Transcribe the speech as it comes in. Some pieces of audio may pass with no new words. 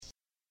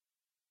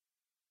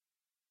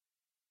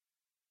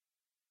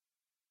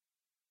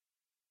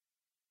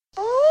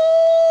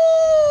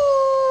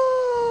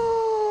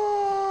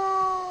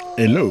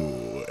Hello,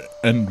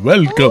 and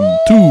welcome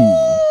to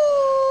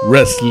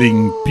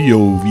Wrestling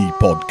POV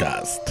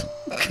Podcast.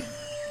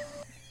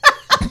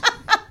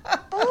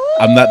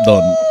 I'm not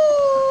done.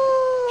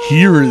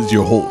 Here is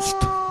your host,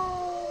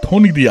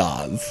 Tony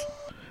Diaz,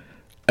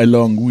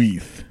 along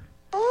with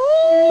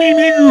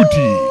Mimi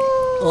Guti.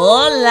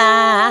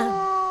 Hola.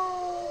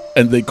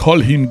 And they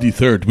call him the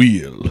third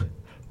wheel,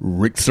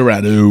 Rick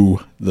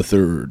Serrano the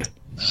third.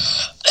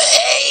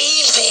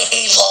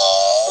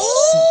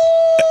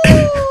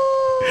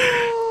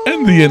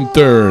 And the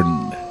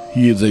intern,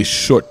 he is a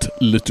short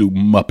little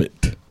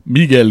muppet,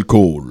 Miguel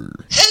Cole.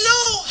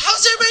 Hello,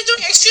 how's everybody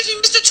doing? Excuse me,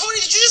 Mr. Tony,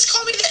 did you just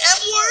call me the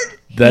M-word?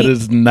 That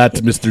is not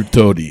Mr.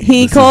 Tony.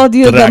 He This called is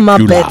you the Dracula.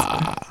 Muppet.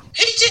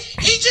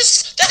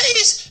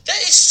 That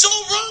is so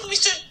wrong,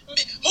 Mr.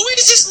 Who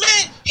is this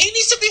man? He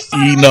needs to be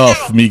fired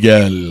Enough, right now.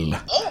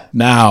 Miguel. Oh.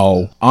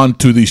 Now, on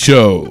to the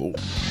show. Well,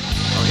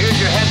 here's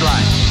your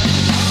headline.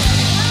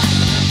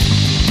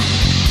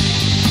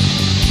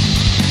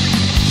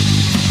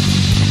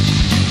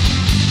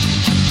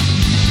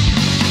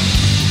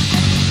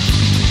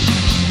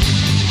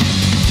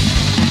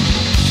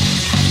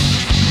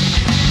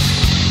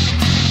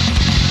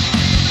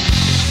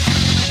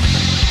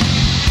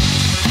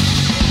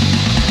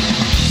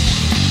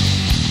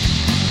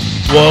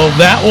 Well,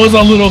 that was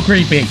a little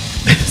creepy.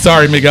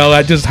 Sorry, Miguel.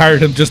 I just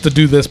hired him just to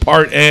do this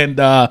part, and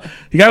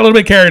he got a little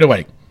bit carried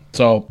away.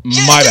 So,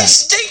 Yes, my bad.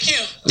 yes, thank you.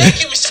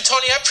 Thank you, Mr.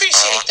 Tony. I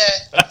appreciate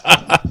that.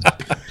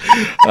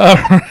 All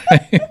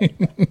right.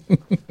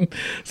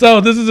 So,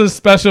 this is a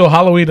special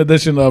Halloween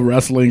edition of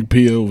Wrestling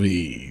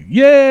POV.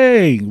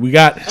 Yay! We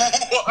got,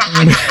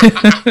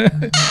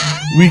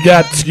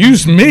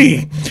 excuse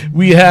me,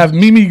 we have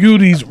Mimi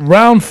Goody's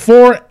round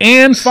 4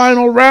 and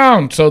final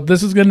round. So,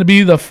 this is going to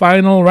be the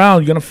final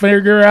round. You're going to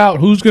figure out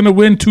who's going to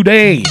win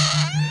today.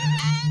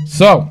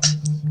 So,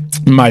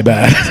 my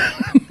bad.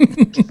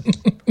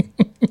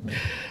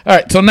 All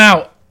right, so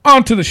now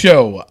on to the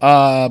show.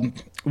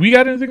 We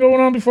got anything going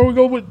on before we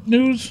go with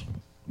news,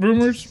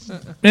 rumors,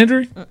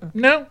 injury?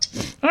 No?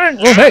 All right,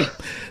 well, hey,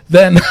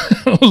 then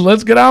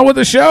let's get on with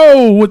the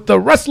show with the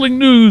wrestling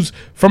news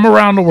from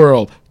around the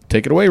world.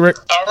 Take it away, Rick.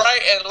 All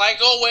right, and like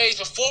always,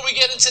 before we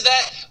get into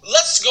that,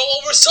 let's go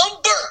over some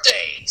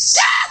birthdays.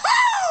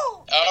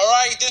 All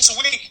right, this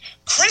week,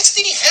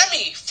 Christy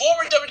Hemme,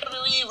 former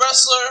WWE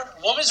wrestler,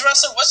 women's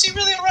wrestler. Was she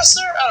really a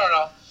wrestler? I don't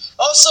know.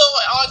 Also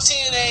on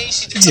TNA,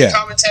 she did some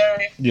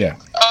commentary. Yeah.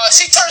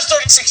 She turns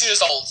 36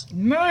 years old.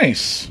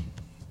 Nice.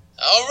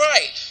 All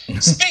right.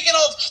 Speaking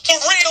of the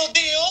real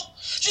deal,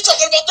 you're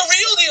talking about the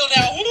real deal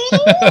now.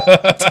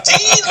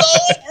 D'Lo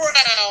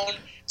Brown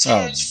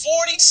turns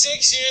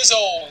 46 years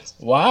old.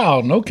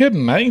 Wow, no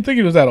kidding. I didn't think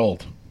he was that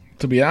old,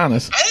 to be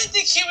honest. I didn't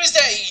think he was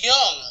that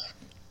young.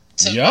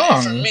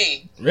 Young? For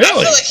me. Really? I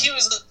feel like he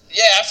was.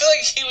 Yeah, I feel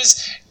like he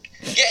was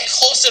getting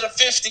closer to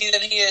 50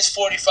 than he is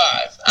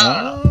 45. I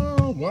don't know.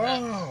 Oh,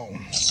 wow.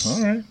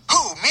 All right.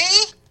 Who, me?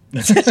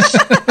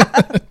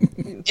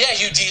 Yeah,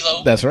 you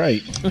D'Lo. That's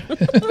right.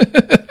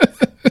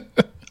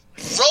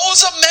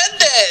 Rosa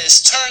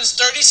Mendez turns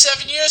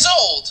 37 years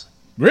old.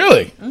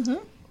 Really?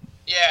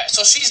 Yeah,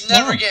 so she's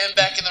never getting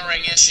back in the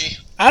ring, is she?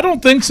 I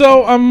don't think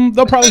so.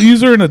 They'll probably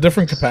use her in a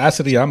different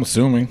capacity, I'm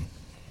assuming.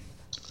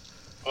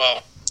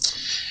 Well,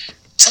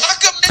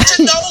 Taka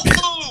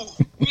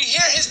Michinoku. We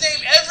hear his name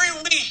every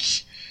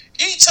week.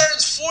 He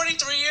turns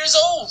 43 years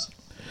old.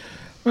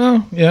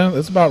 Well, yeah,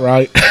 that's about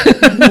right. You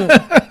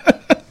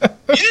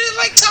didn't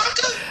like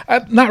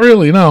Taka? Not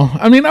really, no.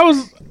 I mean, I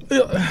was...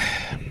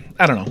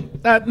 I don't know.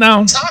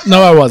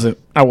 No, I wasn't.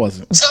 Taka was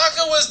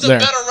the There.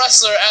 better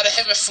wrestler out of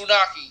him and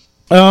Funaki.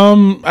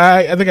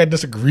 I think I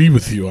disagree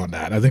with you on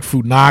that. I think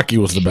Funaki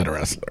was the better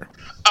wrestler.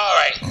 All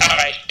right,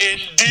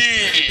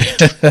 indeed.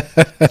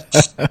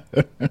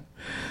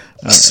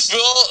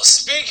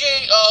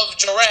 Speaking of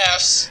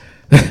giraffes,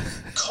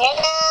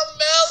 Carmella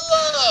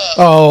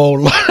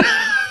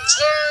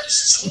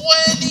turns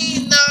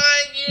 29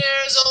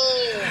 years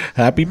old.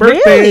 Happy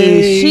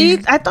birthday!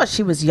 Really? I thought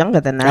she was younger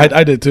than that.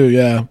 I did too,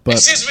 yeah. But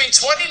Excuse me,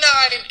 29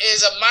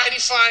 is a mighty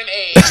fine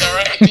age, all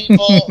right,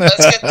 people? Let's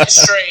get this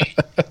straight.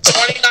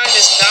 29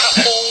 is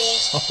not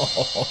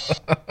old.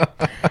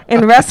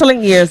 In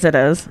wrestling years, it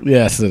is.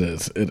 yes, it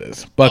is. It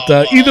is. But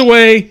either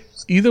way,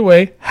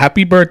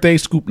 happy birthday,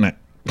 Scoop Net.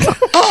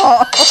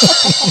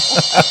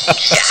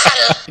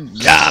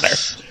 Got her.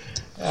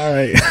 All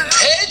right.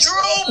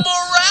 Pedro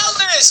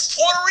Morales,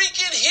 Puerto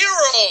Rican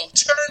hero,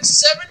 turned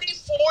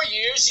 74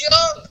 years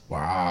young.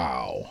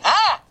 Wow.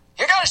 Ah,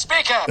 you gotta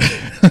speak up.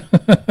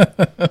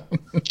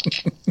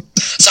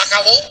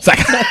 Sacabo.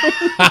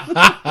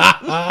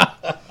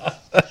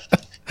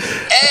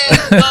 And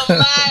the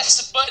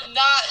last but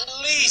not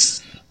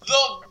least,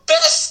 the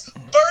best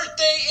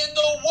birthday in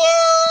the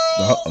world.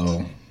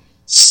 Uh-oh.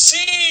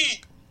 CM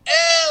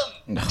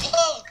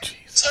Punk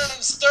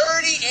turns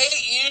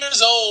 38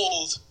 years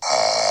old.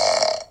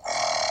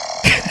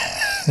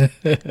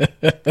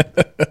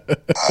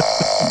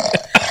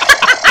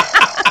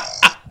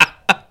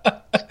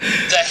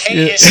 The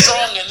hate is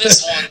strong in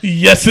this one.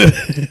 Yes, it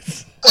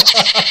is.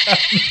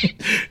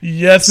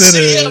 Yes, it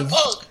CM is.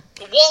 Punk.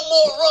 One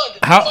more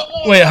run.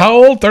 Wait, how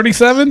old?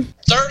 37?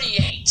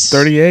 38.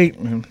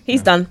 38?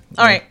 He's done.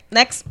 All right,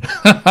 next.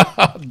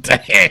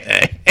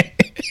 Dang.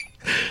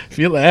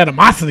 Feel the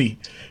animosity.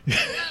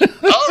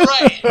 All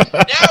right.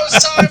 Now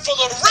it's time for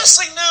the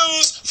wrestling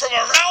news from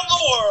around the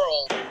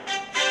world.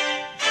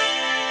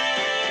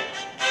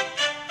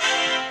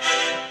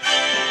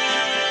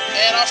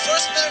 And our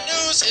first bit of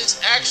news is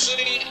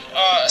actually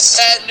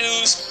sad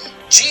news.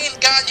 Gene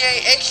Gagne,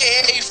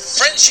 a.k.a.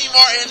 Frenchie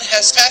Martin,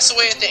 has passed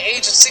away at the age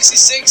of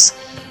 66.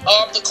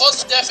 The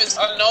cause of death is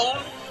unknown,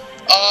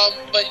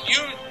 but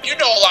you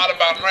know a lot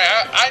about him,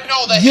 right? I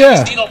know that he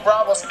was Dino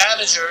Bravo's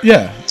manager.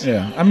 Yeah.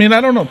 I mean,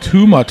 I don't know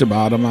too much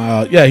about him.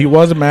 He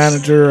was a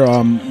manager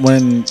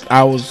when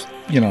I was,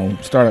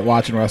 started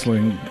watching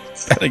wrestling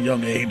at a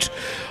young age.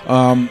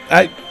 I'm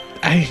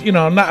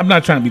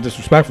not trying to be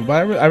disrespectful, but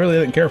I really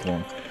didn't care for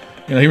him.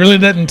 He really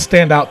didn't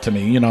stand out to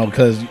me,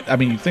 because, I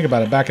mean, you think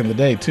about it, back in the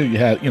day, too, you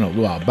had,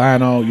 Lou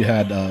Albano, you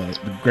had the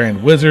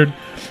Grand Wizard,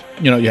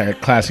 you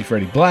had Classy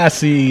Freddie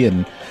Blassie,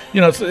 and,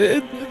 it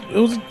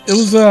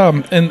was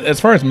and as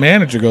far as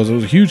manager goes, it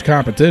was a huge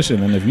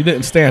competition, and if you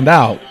didn't stand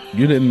out,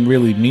 you didn't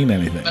really mean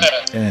anything.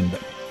 And,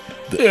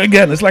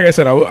 again, it's like I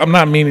said, I'm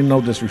not meaning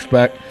no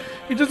disrespect.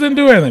 He just didn't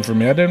do anything for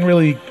me. I didn't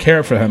really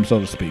care for him,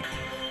 so to speak.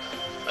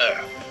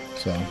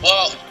 So.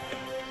 Well,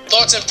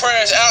 thoughts and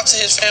prayers out to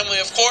his family,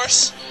 of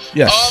course.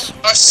 Yes.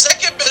 Our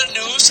second bit of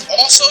news,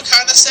 also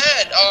kind of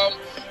sad.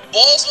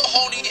 Balls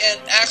Mahoney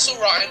and Axel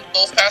Ryan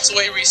both passed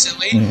away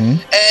recently, and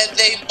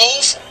they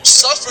both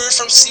suffered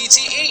from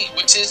CTE,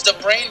 which is the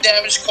brain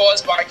damage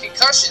caused by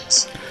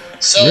concussions.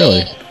 So,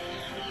 really?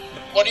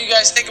 What do you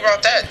guys think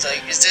about that?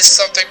 Like, is this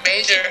something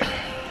major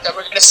that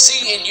we're going to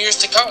see in years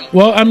to come?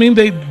 Well, I mean,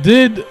 they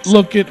did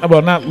look at,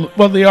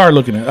 they are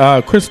looking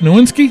at Chris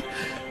Nowinski.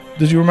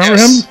 Did you remember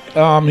him?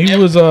 He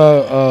was,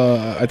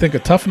 I think, a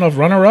Tough Enough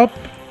runner-up,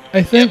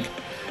 I think. Yep.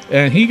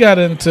 And he got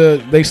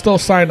they still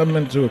signed him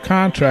into a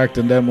contract,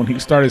 and then when he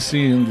started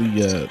seeing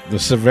the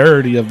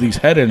severity of these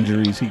head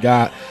injuries, he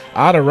got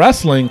out of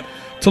wrestling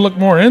to look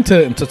more into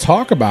it and to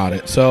talk about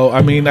it. So,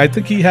 I mean, I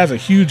think he has a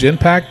huge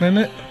impact in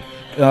it.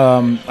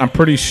 I'm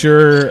pretty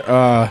sure,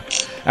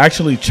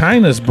 actually,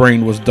 Chyna's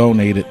brain was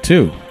donated,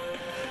 too,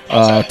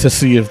 to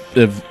see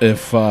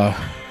if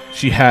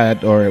she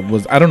had, or it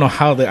was, I don't know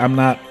how I'm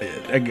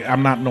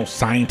not no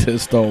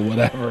scientist or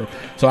whatever,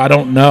 so I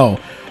don't know.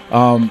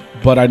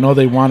 But I know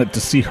they wanted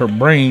to see her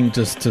brain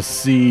just to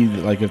see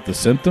like if the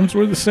symptoms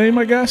were the same,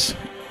 I guess.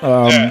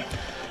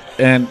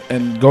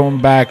 And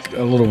going back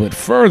a little bit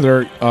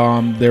further,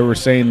 they were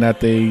saying that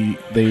they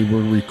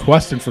were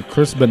requesting for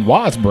Chris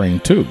Benoit's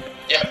brain too,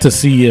 to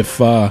see if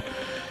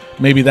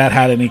maybe that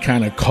had any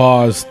kind of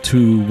cause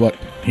to what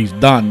he's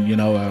done.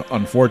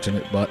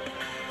 Unfortunate, but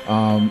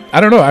I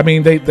don't know. I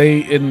mean,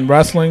 they in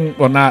wrestling,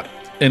 well, not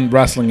in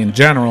wrestling in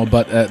general,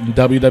 but at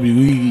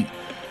WWE.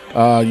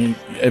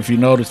 If you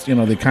notice,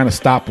 they kind of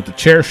stop with the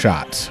chair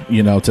shots,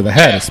 to the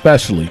head,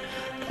 especially.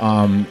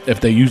 If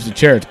they use the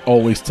chair, it's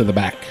always to the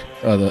back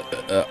of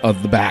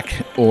the back,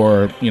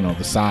 or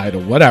the side,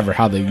 or whatever,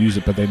 how they use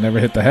it, but they never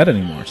hit the head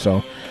anymore.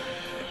 So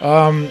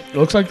it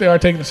looks like they are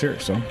taking it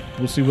serious. So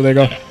we'll see where they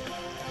go.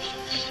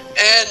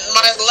 And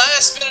my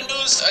last bit of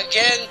news,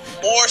 again,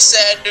 more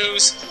sad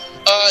news.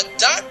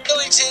 Dot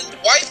Billington,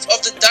 wife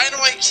of the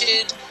Dynamite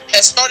Kid,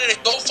 has started a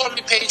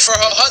GoFundMe page for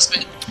her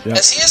husband,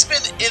 as he has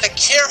been in a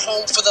care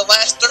home for the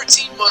last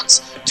 13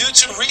 months due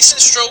to recent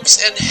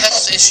strokes and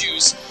health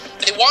issues.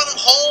 They want him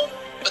home,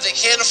 but they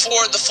can't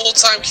afford the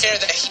full-time care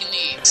that he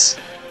needs.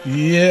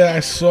 Yeah, I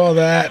saw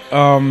that.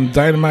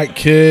 Dynamite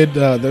Kid,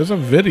 there's a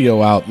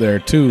video out there,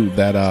 too,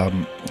 that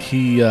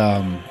he,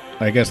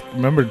 I guess,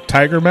 remember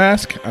Tiger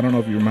Mask? I don't know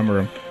if you remember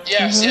him.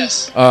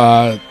 Yes.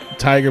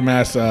 Tiger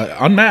Mask,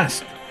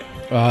 unmasked.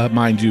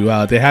 Mind you,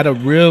 they had a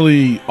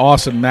really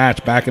awesome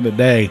match back in the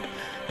day,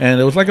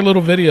 and it was like a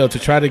little video to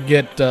try to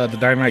get the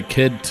Dynamite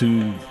Kid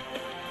to,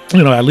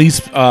 at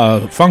least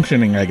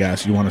functioning, I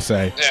guess you want to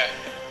say. Yeah.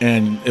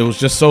 And it was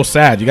just so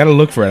sad. You got to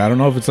look for it. I don't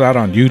know if it's out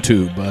on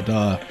YouTube, but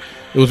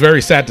it was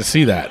very sad to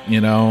see that.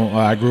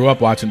 I grew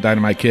up watching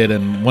Dynamite Kid,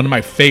 and one of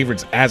my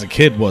favorites as a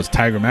kid was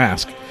Tiger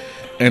Mask.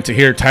 And to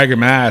hear Tiger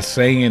Mask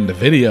saying in the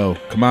video,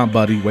 "Come on,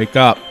 buddy, wake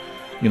up.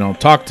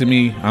 Talk to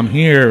me. I'm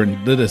here,"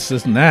 and did this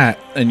and that.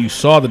 And you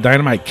saw the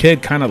Dynamite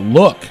Kid kind of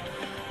look,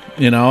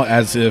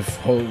 as if,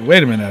 oh,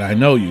 wait a minute, I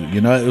know you.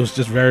 It was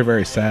just very,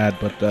 very sad.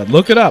 But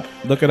look it up.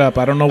 Look it up.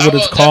 I don't know what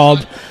it's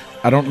called.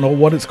 I don't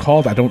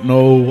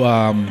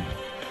know,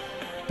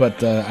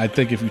 but I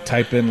think if you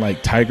type in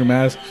like Tiger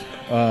Mask,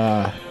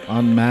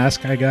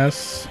 unmask, I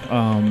guess,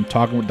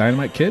 talking with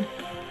Dynamite Kid,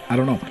 I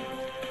don't know.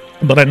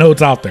 But I know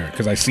it's out there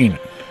because I seen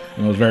it.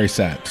 And it was very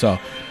sad. So,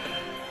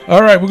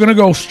 all right, we're going to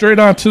go straight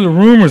on to the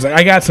rumors.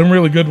 I got some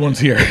really good ones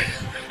here.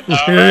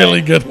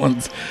 Really good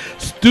ones.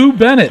 Stu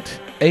Bennett,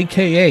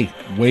 a.k.a.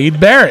 Wade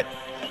Barrett,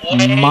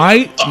 he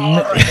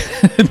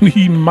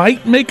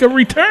might make a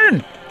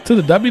return to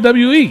the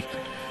WWE.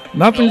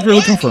 Nothing's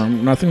really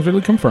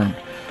confirmed.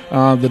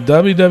 The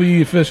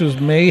WWE officials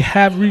may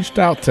have reached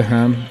out to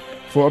him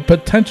for a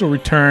potential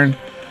return.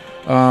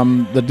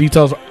 The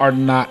details are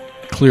not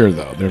clear,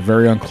 though. They're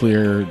very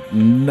unclear.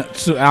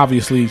 So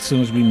obviously, as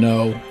soon as we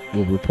know,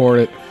 we'll report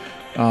it.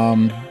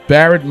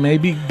 Barrett may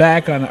be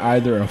back on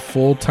either a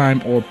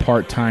full-time or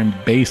part-time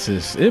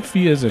basis if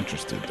he is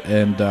interested.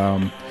 And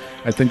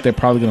I think they're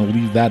probably going to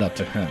leave that up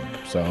to him.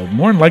 So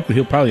more than likely,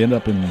 he'll probably end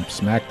up in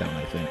SmackDown,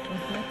 I think.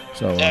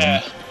 So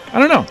I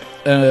don't know.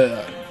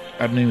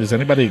 I mean, is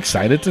anybody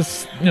excited to,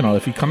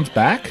 if he comes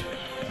back?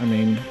 I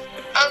mean,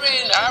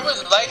 I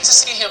would like to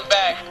see him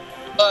back,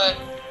 but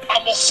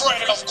I'm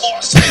afraid, of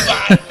course, we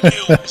got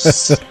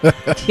news.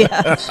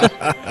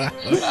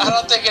 I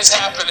don't think it's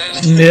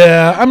happening.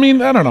 Yeah, I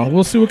mean, I don't know.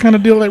 We'll see what kind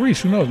of deal they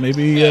reach. Who knows?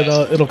 Maybe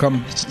it'll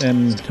come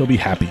and he'll be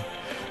happy.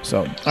 So,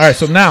 all right.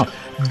 So now,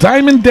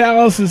 Diamond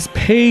Dallas's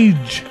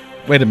Paige.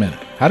 Wait a minute.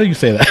 How do you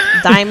say that?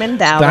 Diamond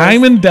Dallas.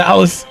 Diamond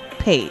Dallas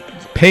Paige.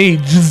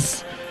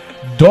 Paige's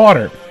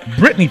daughter,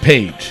 Brittany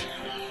Page,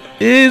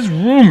 is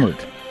rumored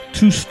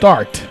to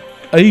start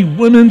a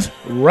women's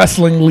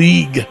wrestling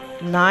league.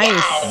 Nice.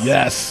 Wow.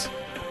 Yes.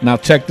 Now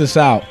check this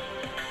out.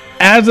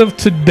 As of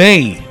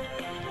today,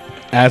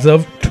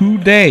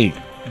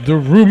 the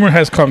rumor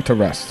has come to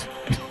rest.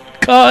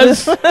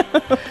 Because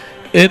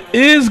it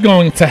is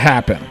going to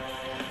happen.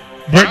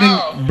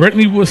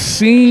 Brittany was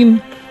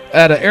seen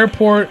at an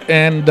airport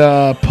and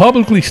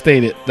publicly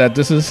stated that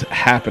this is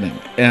happening.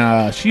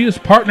 She is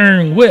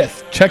partnering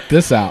with, check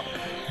this out,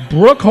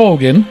 Brooke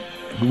Hogan,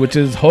 which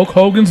is Hulk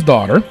Hogan's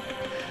daughter.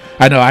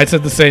 I know, I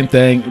said the same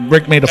thing.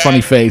 Rick made a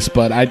funny face,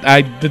 but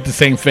I did the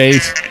same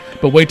face.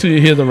 But wait till you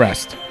hear the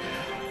rest.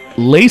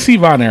 Lacey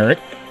Von Erich,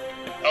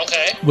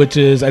 Okay. which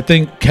is, I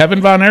think,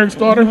 Kevin Von Erich's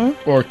daughter,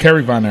 or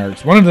Kerry Von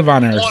Erich's, one of the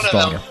Von Erich's One of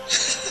daughter. them.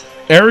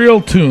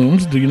 Ariel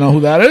Toombs, do you know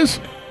who that is?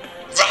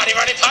 Roddy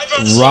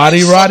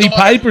Piper. Roddy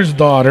Piper's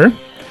daughter.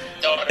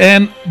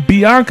 And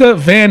Bianca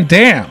Van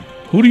Dam.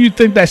 Who do you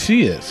think that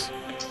she is?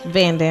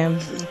 Van Dam.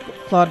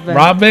 Claude Van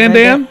Rob Van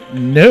Dam?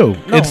 No.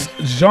 It's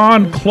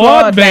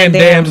Jean-Claude Van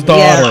Dam's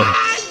daughter. Yeah.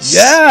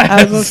 Yes.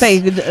 I was going to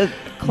say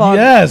Claude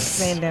Yes.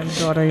 Van Dam's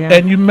daughter, yeah.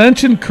 And you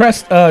mentioned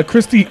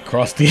Krusty.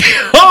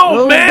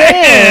 Oh,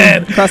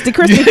 man. Krusty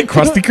Christie. Yeah,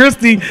 Krusty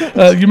Christie.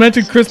 You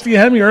mentioned Christy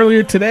Hemme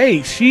earlier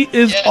today. She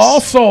is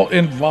also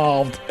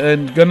involved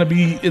and going to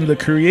be in the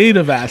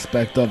creative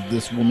aspect of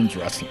this women's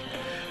wrestling.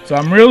 So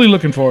I'm really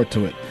looking forward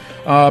to it.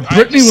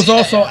 Brittany was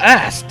also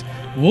asked,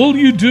 will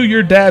you do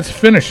your dad's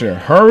finisher?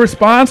 Her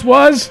response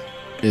was,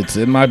 it's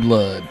in my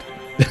blood.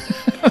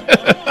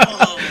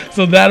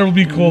 So that'll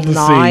be cool to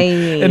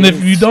see. And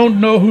if you don't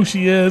know who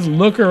she is,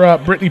 look her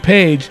up, Brittany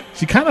Page.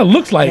 She kind of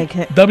looks like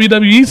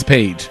WWE's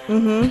Paige.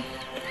 Mm-hmm.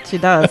 She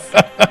does.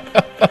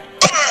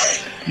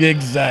 Yeah,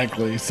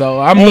 exactly. So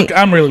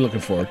I'm really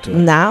looking forward to it.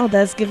 Now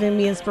that's giving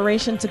me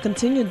inspiration to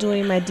continue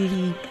doing my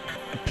DDP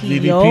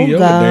DDP yoga.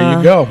 There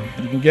you go.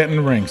 You can get in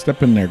the ring.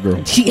 Step in there,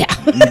 girl. Yeah.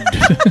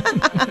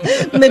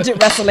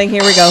 Midget wrestling.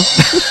 Here we go.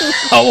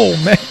 Oh,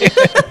 man.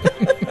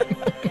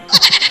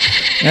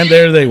 And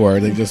there they were.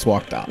 They just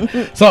walked out.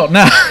 So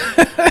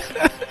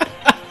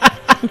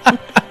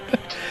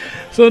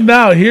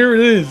now here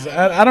it is.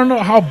 I don't know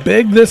how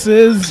big this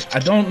is. I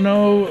don't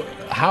know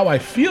how I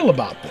feel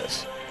about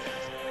this.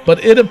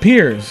 But it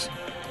appears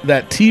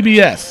that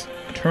TBS,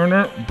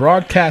 Turner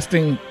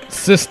Broadcasting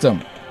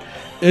System,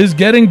 is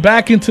getting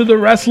back into the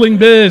wrestling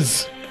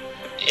biz.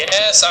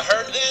 Yes, I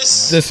heard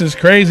this. This is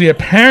crazy.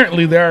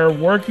 Apparently, they're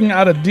working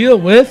out a deal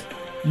with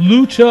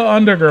Lucha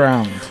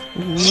Underground.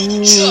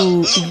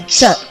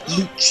 Lucha.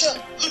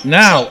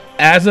 Now,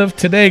 as of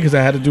today, because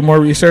I had to do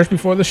more research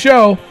before the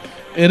show,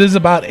 it is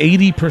about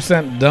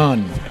 80%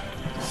 done.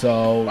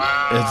 So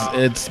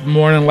it's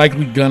more than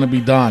likely going to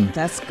be done.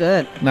 That's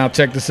good. Now,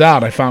 check this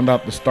out. I found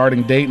out the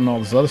starting date and all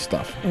this other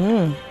stuff.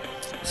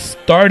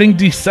 Starting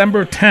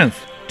December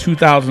 10th,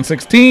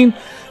 2016,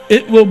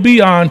 it will be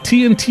on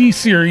TNT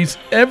series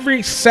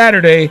every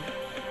Saturday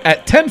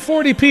at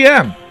 10:40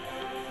 p.m.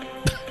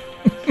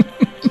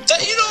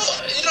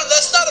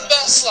 That's not a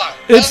bad slot.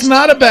 It's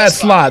not a bad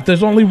slot.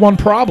 There's only one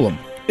problem.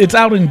 It's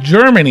out in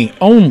Germany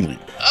only.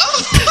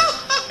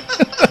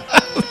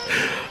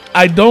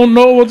 I don't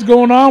know what's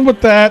going on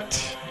with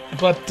that,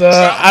 but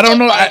I don't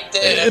know.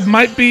 It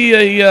might be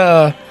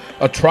a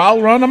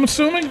trial run, I'm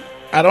assuming.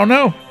 I don't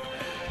know.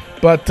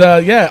 But,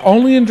 yeah,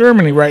 only in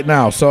Germany right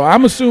now. So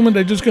I'm assuming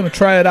they're just going to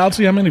try it out,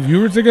 see how many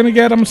viewers they're going to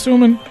get, I'm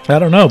assuming. I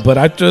don't know. But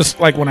I just,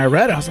 when I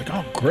read it, I was like,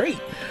 oh, great.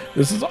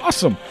 This is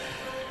awesome.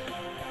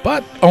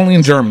 But only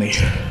in Germany.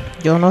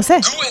 Yo no sé.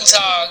 Guten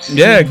Tag.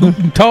 Yeah,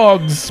 Guten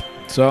Tags.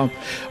 So, all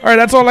right,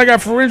 that's all I got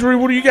for injury.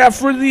 What do you got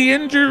for the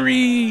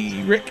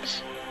injury, Rick?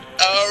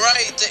 All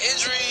right, the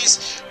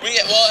injuries.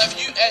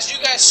 As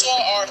you guys saw,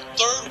 our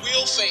third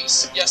wheel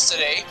face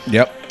yesterday.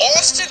 Yep.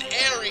 Austin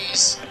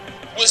Aries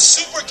was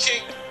super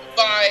kicked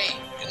by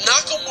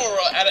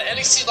Nakamura at an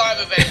NXT Live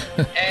event,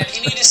 and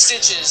he needed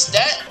stitches.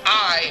 That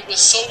eye was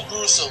so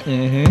gruesome.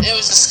 It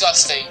was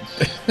disgusting.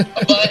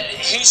 But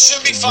he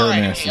should be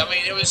fine. I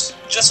mean, it was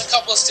just a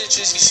couple of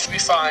stitches. He should be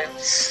fine.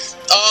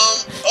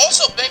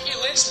 Also, Becky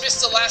Lynch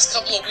missed the last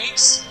couple of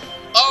weeks.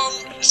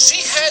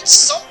 She had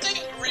something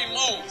removed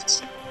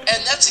removed.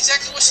 And that's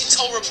exactly what she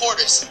told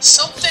reporters.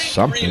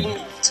 Something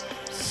removed.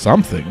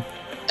 Something?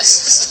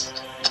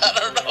 I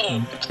don't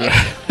know.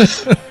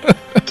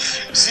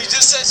 She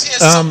just said she has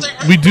something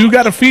removed. We do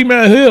got a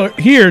female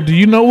here. Do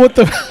you know what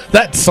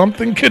that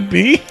something could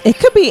be? It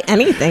could be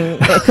anything.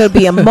 It could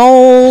be a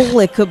mole.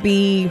 It could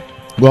be...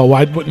 Well,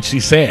 why wouldn't she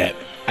say it?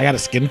 I got a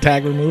skin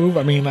tag removed?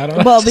 I mean, I don't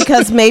know. Well,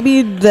 because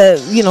maybe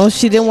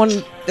she didn't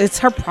want... It's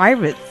her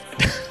private...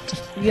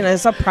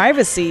 it's her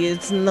privacy.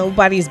 It's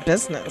nobody's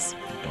business.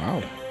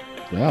 Wow.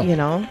 Well,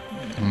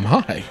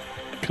 my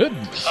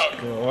goodness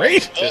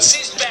gracious. Well,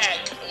 she's back.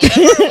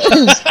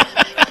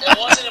 It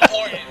wasn't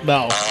important.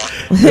 No,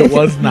 it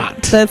was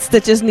not. The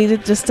stitches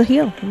needed just to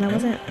heal, and that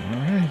was it. All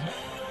right.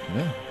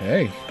 Yeah.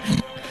 Hey,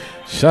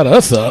 shut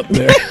us up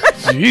there.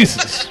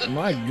 Jesus,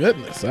 my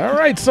goodness. All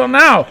right, so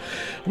now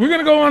we're going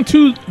to go on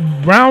to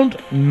round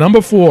number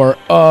 4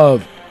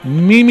 of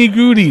Mimi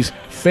Goody's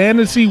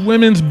Fantasy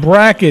Women's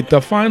Bracket, the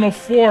final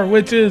 4,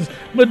 which is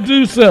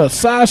Medusa,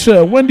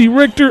 Sasha, Wendy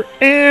Richter,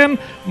 and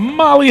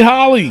Molly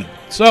Holly.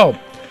 So,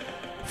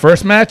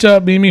 first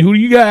matchup, Mimi, who do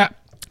you got?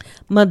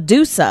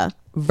 Medusa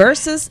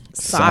versus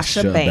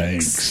Sasha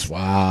Banks.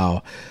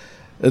 Wow.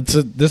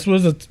 This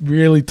was a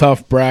really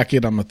tough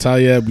bracket, I'm going to tell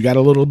you. We got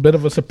a little bit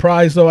of a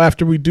surprise, though,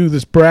 after we do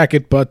this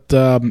bracket. But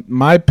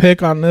my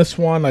pick on this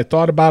one, I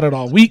thought about it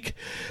all week.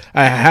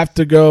 I have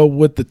to go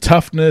with the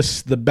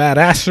toughness, the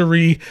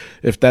badassery,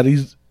 if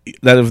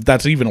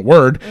that's even a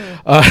word.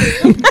 I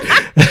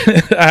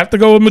have to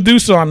go with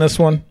Medusa on this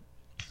one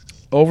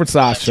over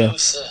Sasha.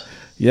 Medusa.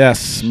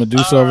 Yes,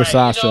 Medusa over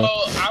Sasha.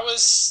 I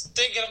was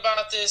thinking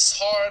about this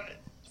hard.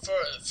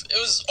 It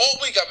was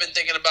all week I've been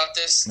thinking about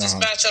this. This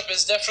matchup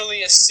is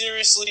definitely a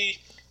seriously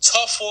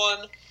tough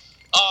one.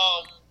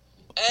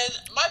 And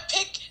my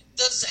pick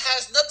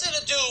has nothing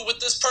to do with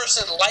this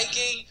person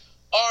liking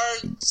our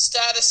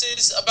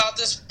statuses about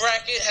this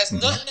bracket. Has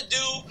nothing to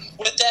do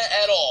with that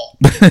at all.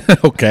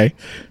 Okay.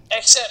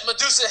 Except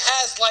Medusa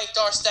has liked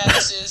our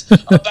statuses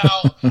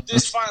about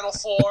this Final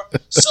Four.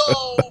 So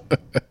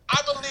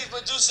I believe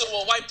Medusa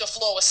will wipe the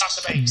floor with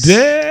Sasha Banks.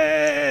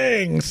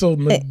 Dang. So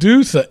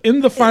Medusa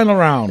in the final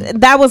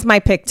round. That was my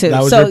pick, too.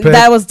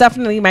 That was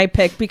definitely my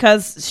pick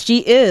because she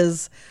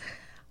is,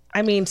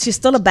 she's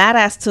still a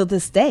badass to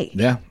this day.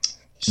 Yeah.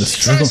 She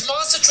drives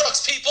monster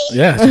trucks, people.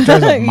 Yeah, she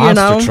drives a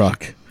monster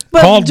truck.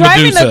 But called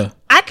Medusa.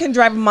 I can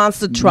drive a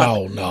monster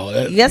truck.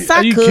 No. Yes, I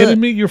could. Are you kidding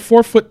me? You're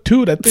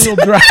 4'2". That thing will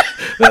drive.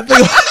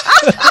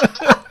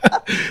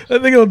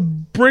 that thing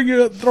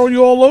will throw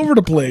you all over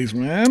the place,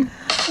 man.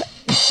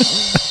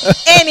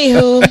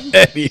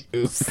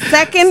 Anywho,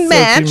 second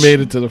match. She made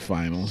it to the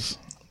finals.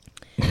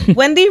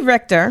 Wendy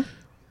Richter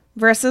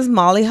versus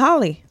Molly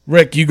Holly.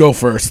 Rick, you go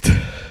first. Yeah.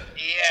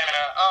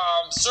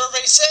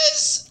 Survey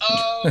says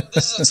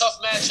this is a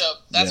tough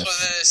matchup. That's what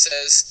it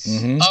says.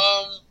 Mm-hmm.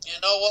 You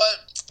know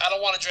what? I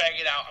don't want to drag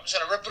it out. I'm just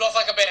going to rip it off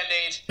like a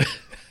Band-Aid.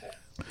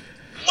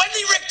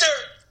 Wendy Richter!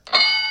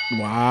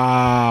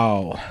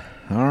 Wow.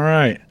 All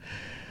right.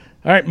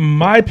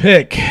 My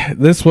pick.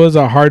 This was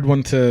a hard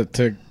one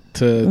to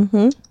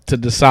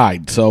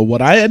decide. So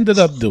what I ended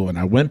up doing,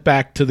 I went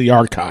back to the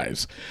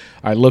archives.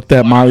 I looked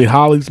at Molly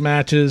Holly's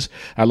matches.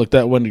 I looked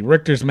at Wendy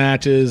Richter's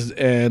matches,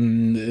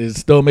 and it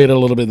still made it a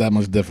little bit that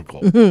much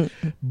difficult.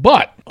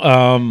 But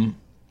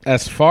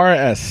as far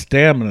as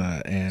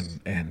stamina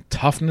and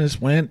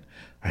toughness went,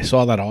 I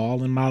saw that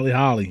all in Molly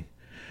Holly.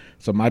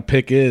 So my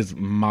pick is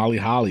Molly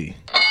Holly.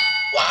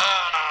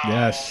 Wow.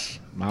 Yes,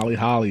 Molly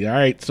Holly. All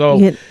right,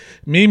 so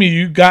Mimi,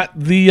 you got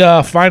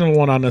the final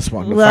one on this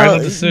one, the final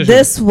decision.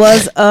 This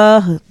was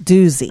a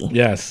doozy.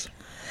 Yes.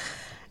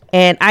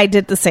 And I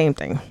did the same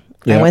thing.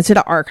 Yeah. I went to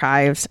the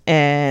archives,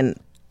 and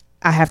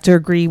I have to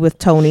agree with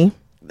Tony.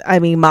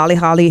 Molly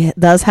Holly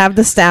does have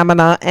the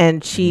stamina,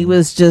 and she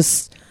was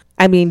just,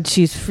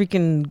 she's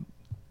freaking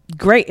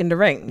great in the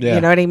ring. Yeah.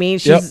 You know what I mean?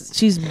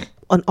 She's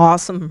an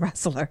awesome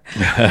wrestler.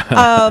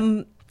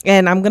 And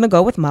I'm going to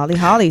go with Molly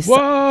Holly.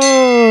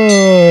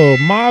 Whoa!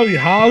 Molly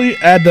Holly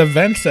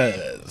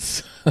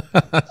advances.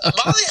 Molly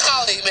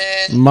Holly,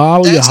 man.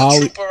 Molly That's Holly. A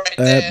trooper right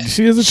there.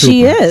 She is a trooper.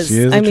 She is. She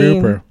is a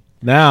trooper.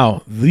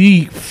 Now,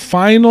 the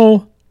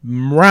final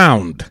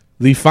round.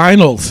 The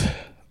finals.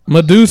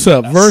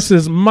 Medusa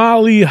versus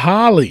Molly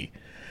Holly.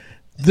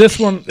 This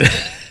one...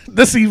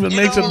 This even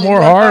makes it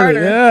more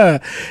harder. Yeah.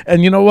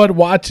 And you know what?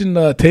 Watching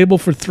the Table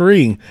for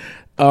Three,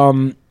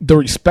 the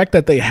respect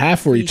that they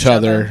have for each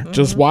other,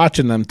 just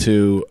watching them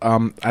two,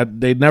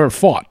 they never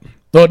fought.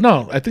 Oh,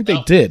 no, I think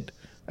they did.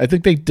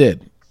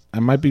 I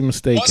might be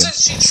mistaken. Wasn't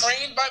she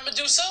trained by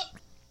Medusa?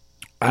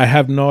 I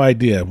have no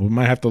idea. We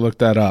might have to look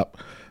that up.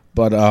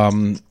 But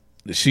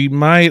she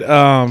might.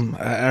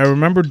 I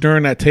remember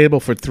during that Table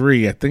for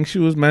Three, I think she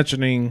was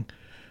mentioning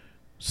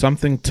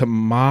something to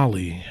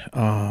Molly,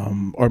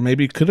 or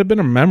maybe it could have been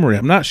a memory.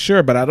 I'm not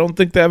sure, but I don't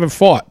think they ever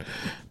fought.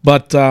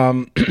 But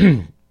I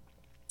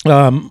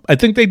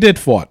think they did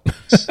fought.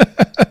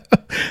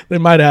 They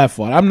might have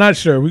fought. I'm not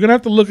sure. We're gonna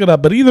have to look it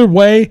up. But either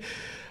way,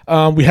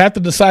 we have to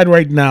decide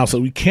right now.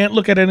 So we can't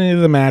look at any of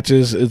the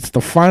matches. It's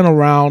the final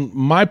round.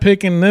 My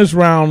pick in this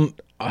round,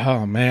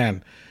 Oh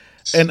man,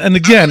 and I'm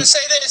again, gonna say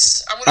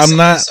this. I'm I'm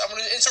gonna not-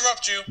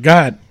 interrupt you.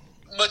 God,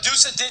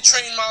 Medusa did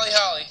train Molly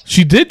Holly.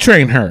 she did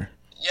train her.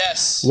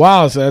 Yes.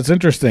 Wow, so that's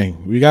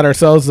interesting. We got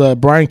ourselves a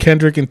Brian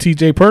Kendrick and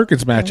T.J.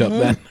 Perkins matchup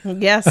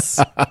then. Yes.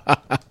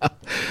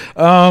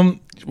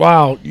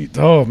 Wow.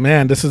 Oh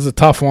man, this is a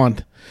tough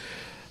one.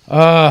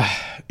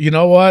 You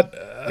know what?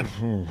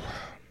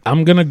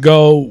 I'm gonna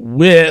go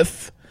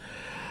with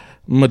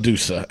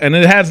Medusa, and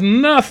it has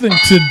nothing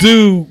to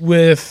do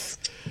with,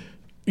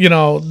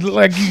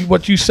 like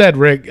what you said,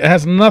 Rick. It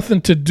has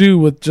nothing to do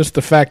with just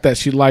the fact that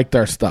she liked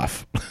our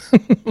stuff.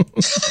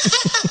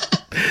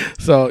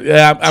 So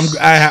yeah,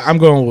 I'm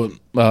going with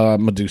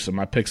Medusa.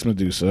 My pick's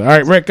Medusa. All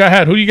right, Rick, go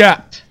ahead. Who you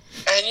got?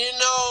 And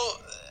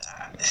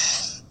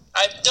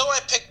I know I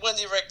picked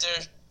Wendy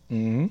Richter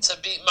to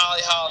beat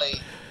Molly Holly.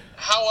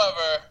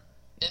 However,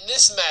 in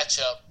this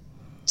matchup,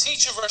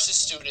 teacher versus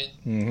student,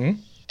 and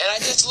I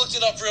just looked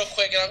it up real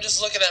quick, and I'm just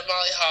looking at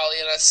Molly Holly,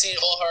 and I've seen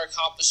all her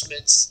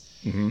accomplishments.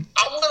 I'm going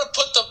to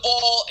put the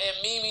ball in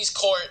Mimi's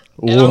court,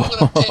 and I'm going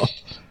to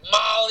pick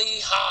Molly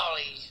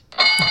Holly.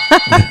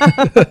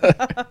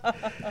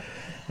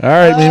 All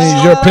right, Mimi,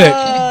 it's your pick.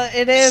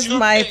 It is your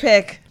my pick.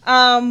 pick.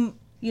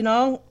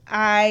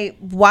 I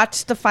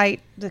watched the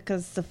fight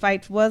because the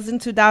fight was in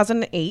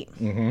 2008,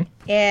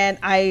 and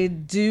I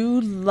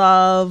do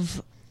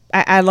love.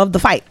 I love the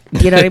fight.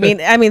 You know what I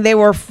mean? I mean, they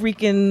were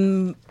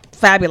freaking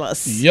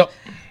fabulous. Yep.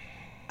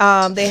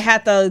 They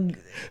had and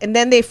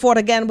then they fought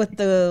again with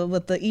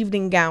the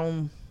evening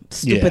gown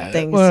stupid Yeah,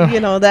 things.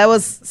 well- That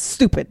was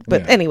stupid.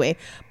 But Yeah. anyway,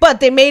 but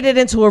they made it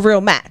into a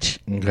real match.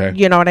 Okay.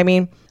 You know what I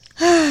mean?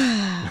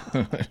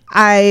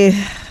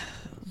 I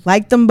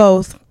like them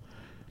both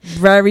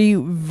very,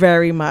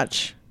 very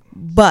much,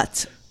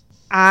 but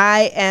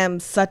I am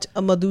such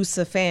a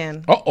Medusa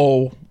fan,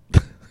 Uh-oh.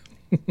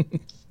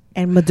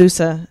 and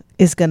Medusa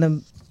is gonna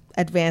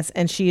advance,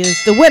 and she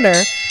is the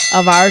winner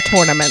of our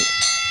tournament.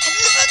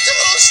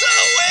 Medusa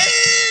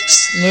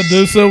wins!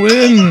 Medusa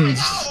wins.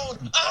 Oh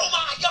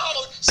my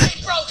God!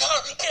 She broke her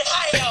in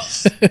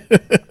half!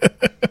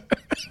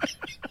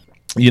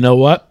 You know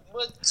what?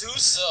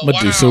 Medusa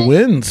Medusa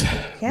wins.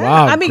 Yeah.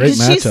 Wow, I mean, great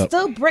 'cause she's matchup.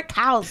 still brick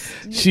house.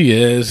 She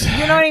is.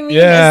 You know what I mean?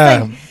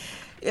 Yeah.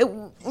 It's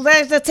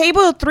like the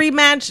table of 3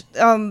 match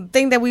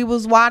thing that we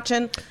was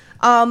watching.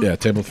 Yeah,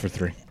 table for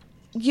 3.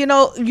 You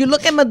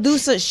look at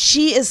Medusa,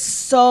 she is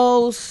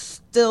so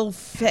still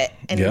fit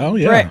and Yeah, oh,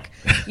 yeah. brick.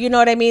 You know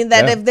what I mean?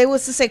 That Yeah. if they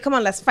was to say, come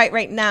on, let's fight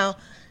right now,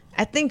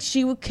 I think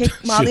she would kick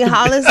Molly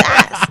Holly's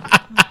ass.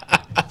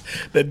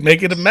 They'd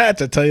make it a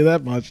match, I tell you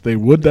that much. They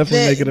would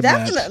definitely make it a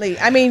match. Definitely.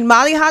 I mean,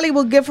 Molly Holly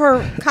will give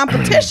her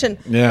competition,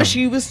 Yeah. but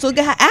she would still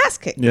get her ass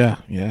kicked. Yeah.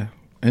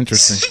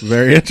 Interesting.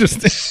 Very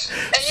interesting.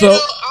 And So,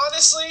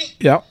 honestly,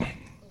 yeah.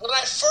 when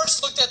I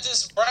first looked at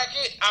this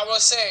bracket, I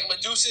was saying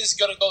Medusa is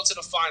going to go to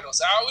the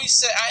finals. I always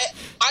said,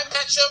 my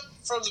matchup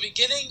from the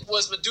beginning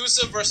was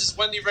Medusa versus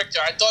Wendy Richter.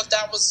 I thought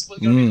that was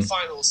going to be the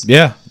finals.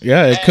 Yeah,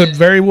 it could And-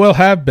 very well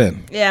have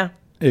been. Yeah.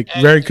 It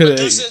And very could.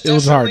 Medusa It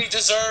was hard. definitely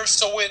deserves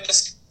to win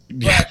this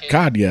Yeah, bracket.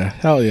 God, yeah,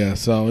 hell yeah.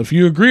 So if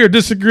you agree or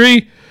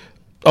disagree,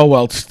 oh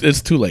well,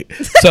 it's too late.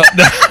 So,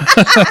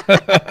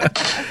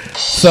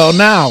 so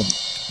now,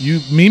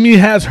 Mimi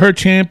has her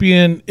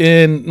champion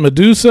in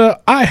Medusa.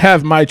 I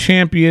have my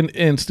champion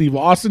in Steve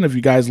Austin. If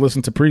you guys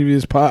listen to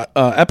previous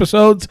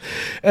episodes,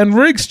 and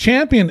Riggs'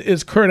 champion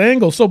is Kurt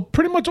Angle. So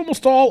pretty much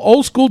almost all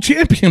old school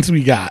champions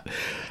we got.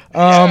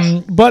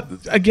 But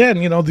again,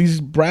 these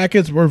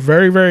brackets were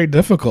very, very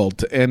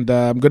difficult, and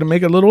I'm going to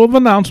make a little of an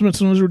announcement as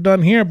soon as we're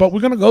done here, but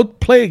we're going to go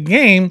play a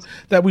game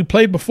that we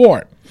played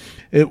before.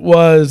 It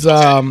was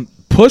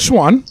push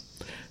one,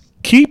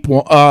 keep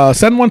one,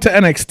 send one to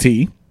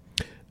NXT,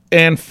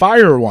 and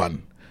fire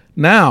one.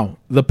 Now,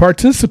 the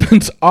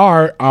participants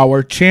are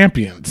our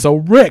champions. So,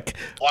 Rick,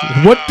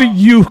 what do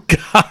you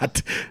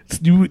got?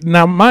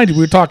 Now, mind you,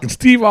 we're talking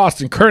Steve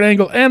Austin, Kurt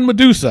Angle, and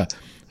Medusa.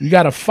 You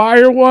got to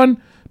fire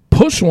one,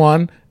 push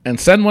one, and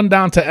send one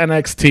down to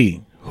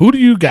NXT. Who do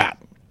you got?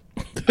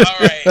 All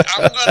right,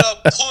 I'm going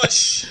to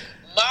push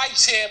my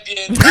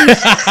champion.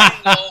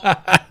 Angle.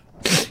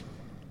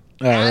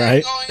 All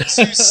right. I'm going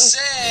to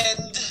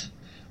send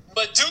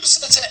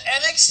Medusa to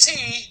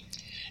NXT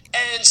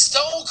and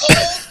Stone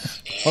Cold,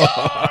 you're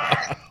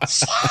fired.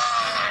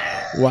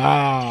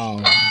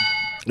 Wow.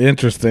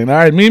 Interesting. All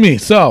right, Mimi.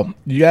 So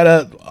you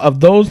gotta, of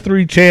those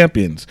 3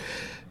 champions,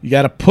 you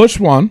gotta push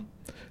one,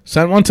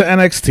 send one to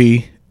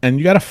NXT, and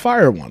you gotta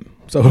fire one.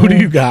 So who do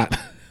you got?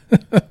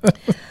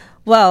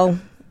 Well,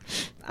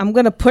 I'm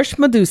going to push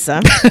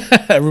Medusa.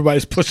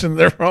 Everybody's pushing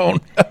their own.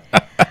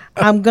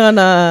 I'm going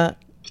to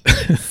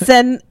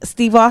send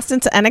Steve Austin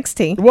to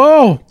NXT,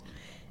 Whoa.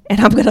 and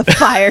I'm going to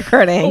fire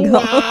Kurt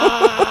Angle.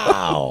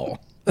 Wow.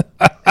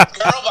 Girl,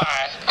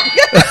 bye.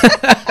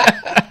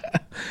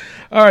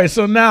 All right,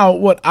 so now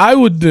what I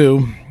would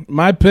do,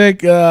 my pick,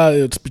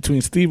 it's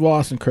between Steve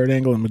Austin, Kurt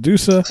Angle, and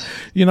Medusa.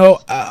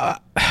 I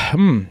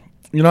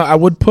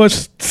would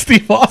push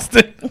Steve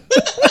Austin.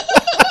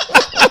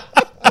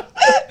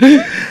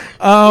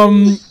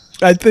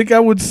 I think I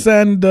would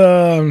send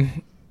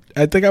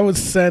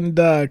send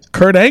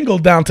Kurt Angle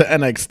down to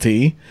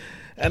NXT,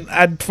 and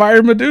I'd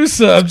fire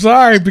Medusa. I'm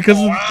sorry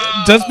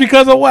just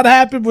because of what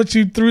happened when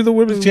she threw the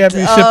women's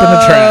championship in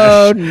the trash.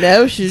 Oh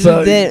no, she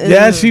didn't.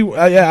 Yeah,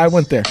 I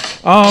went there.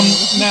 Now,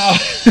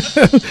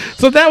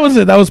 so that was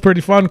it. That was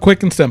pretty fun,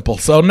 quick and simple.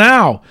 So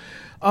now,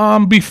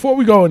 before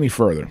we go any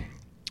further,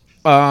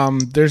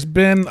 there's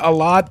been a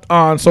lot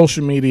on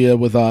social media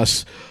with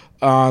us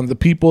on the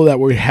people that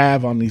we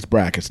have on these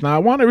brackets. Now, I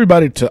want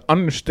everybody to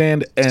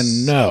understand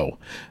and know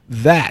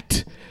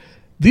that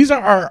these are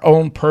our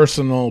own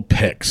personal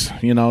picks.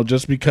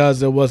 Just because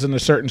there wasn't a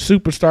certain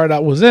superstar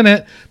that was in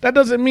it, that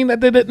doesn't mean that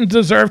they didn't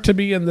deserve to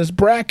be in this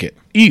bracket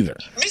either.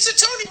 Mr.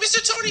 Tony.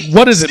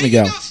 What is it,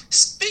 Miguel?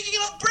 Speaking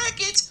of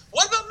brackets,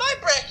 what about my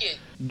bracket?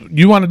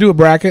 You want to do a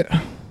bracket?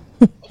 Well,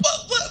 I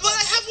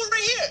have one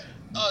right here.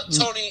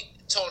 Tony.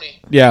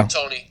 Yeah.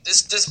 Tony,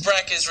 this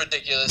bracket is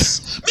ridiculous.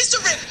 Mr.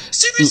 Rick,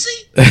 seriously?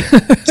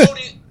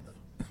 Tony,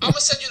 I'm going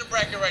to send you the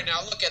bracket right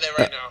now. Look at it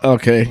right now.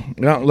 Okay.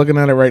 Yeah, looking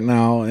at it right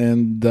now.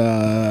 And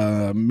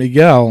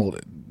Miguel,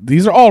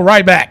 these are all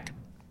Ryback.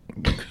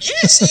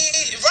 Yes,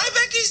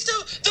 Ryback is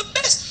the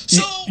best.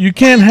 So you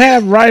can't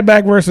have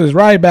Ryback versus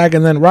Ryback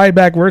and then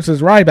Ryback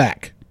versus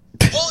Ryback.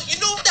 Well, you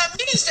know what that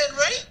means then,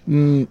 right?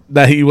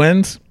 That he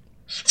wins?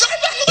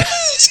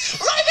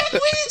 Ryback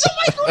wins! Oh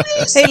my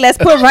goodness! Hey, let's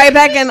put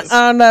Ryback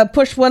on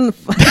push one. He'd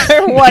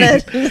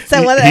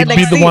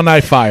be the one I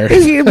fired.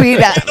 You'd be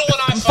that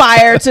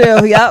fire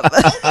too. Yep.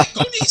 Oh my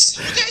goodness!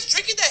 You guys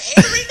drinking that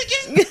Haterade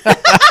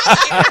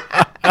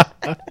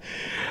again?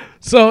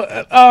 So,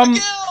 Miguel,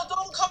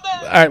 don't come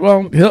back. all right.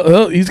 Well,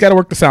 he's got to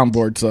work the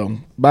soundboard. So,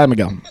 bye,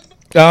 Miguel.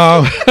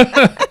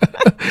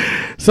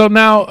 So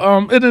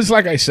now, it is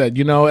like I said,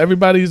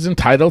 everybody's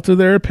entitled to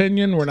their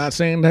opinion. We're not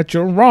saying that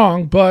you're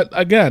wrong, but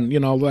again,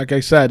 like I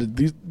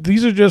said,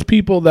 these are just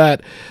people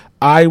that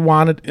I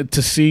wanted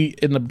to see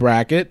in the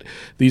bracket.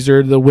 These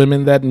are the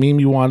women that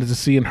Mimi wanted to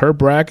see in her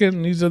bracket,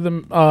 and these are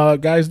the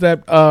guys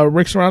that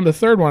Rick Serrano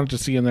III wanted to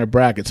see in their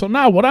bracket. So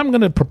now what I'm going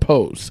to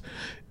propose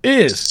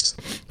is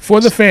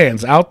for the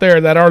fans out there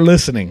that are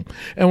listening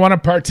and want to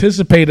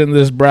participate in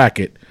this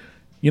bracket,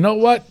 you know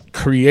what?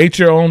 Create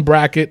your own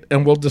bracket,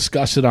 and we'll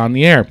discuss it on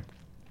the air.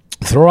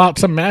 Throw out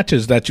some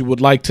matches that you would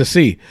like to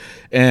see,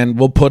 and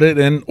we'll put it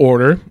in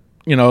order.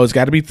 It's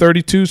got to be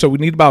 32, so we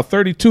need about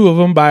 32 of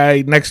them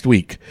by next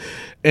week.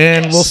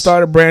 And We'll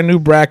start a brand new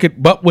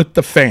bracket, but with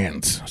the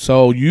fans.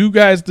 So you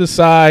guys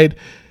decide,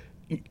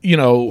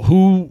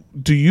 who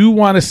do you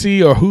want to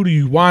see or who do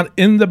you want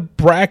in the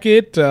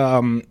bracket?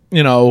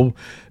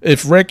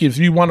 If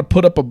you want to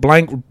put up a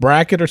blank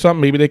bracket or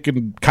something, maybe they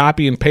can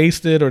copy and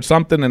paste it or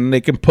something, and they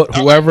can put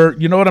whoever,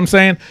 you know what I'm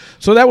saying?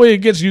 So that way it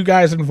gets you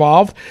guys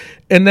involved.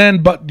 And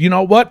then, but you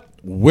know what?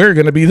 We're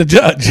going to be the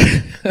judge.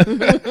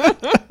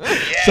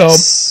 Yes. So,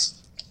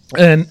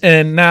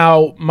 and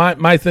now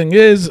my thing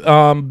is,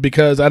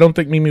 because I don't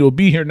think Mimi will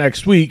be here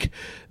next week,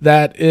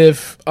 that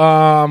if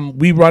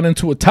we run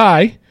into a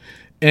tie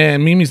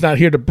and Mimi's not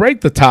here to break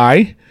the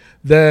tie,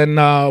 then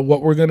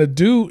what we're going to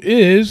do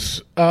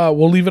is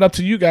we'll leave it up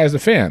to you guys, the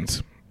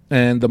fans.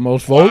 And the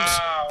most votes,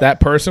 that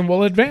person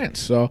will advance.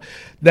 So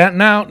that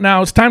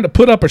now it's time to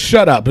put up or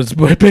shut up is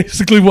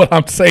basically what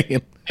I'm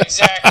saying.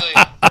 Exactly.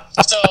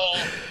 So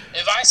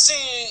if I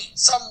see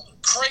some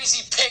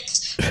crazy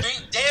pics,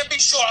 be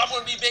sure I'm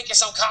going to be making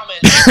some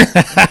comments.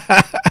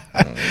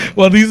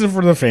 Well, these are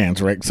for the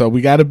fans, Rick. So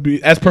we got to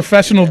be, as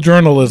professional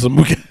journalism,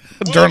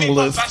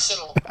 journalists.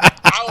 Professional.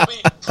 I will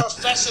be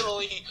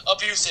professionally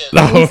abusive.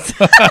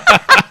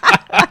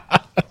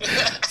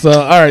 So,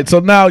 all right. So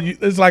now,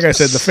 it's like I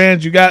said, the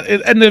fans, you got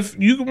it. And if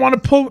you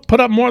want to put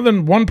up more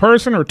than one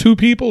person or two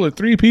people or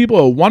three people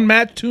or one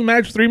match, two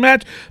match, three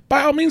match,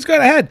 by all means, go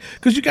ahead.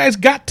 Because you guys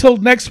got till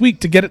next week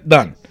to get it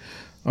done.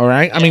 All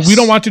right. Yes. I mean, we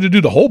don't want you to do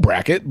the whole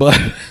bracket, but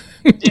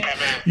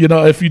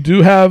if you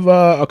do have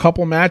a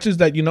couple matches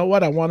that, you know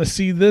what, I want to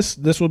see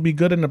this would be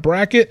good in the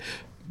bracket,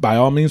 by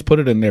all means, put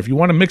it in there. If you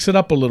want to mix it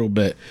up a little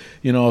bit,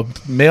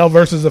 male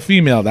versus a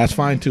female, that's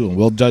fine too. And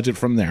we'll judge it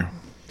from there.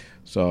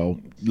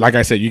 So, like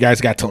I said, you guys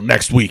got till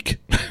next week.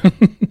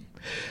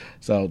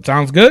 So,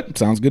 sounds good?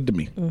 Sounds good to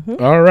me.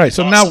 Mm-hmm. All right.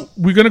 So, now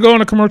we're going to go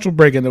on a commercial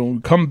break, and then when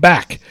we come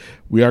back,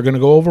 we are going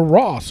to go over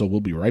Raw. So, we'll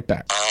be right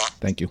back.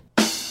 Thank you.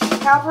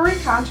 Cavalry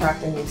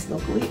Contracting is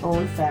locally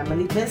owned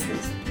family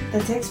business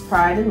that takes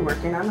pride in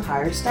working on a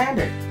higher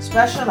standard,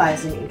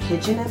 specializing in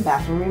kitchen and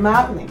bathroom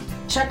remodeling.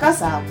 Check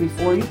us out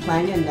before you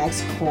plan your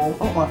next home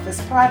or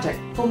office project.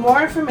 For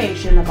more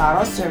information about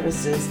our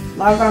services,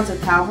 log on to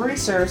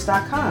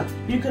CavalryServes.com.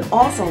 You can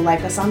also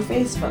like us on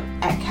Facebook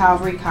at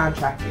Cavalry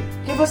Contracting.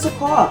 Give us a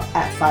call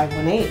at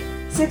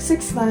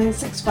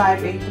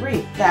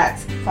 518-669-6583.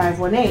 That's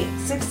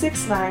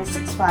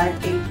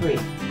 518-669-6583.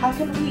 How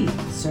can we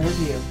serve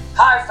you?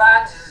 Hi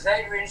fans, this is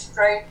Adrian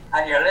Strait,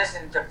 and you're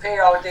listening to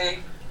POD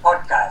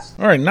Podcast.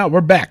 All right, now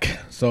we're back.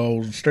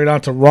 So straight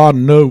on to Raw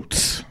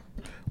notes.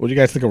 What do you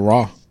guys think of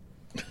Raw?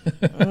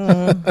 All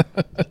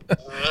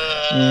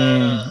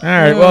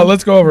right, well,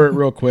 let's go over it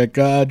real quick.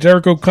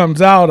 Jericho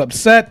comes out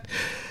upset.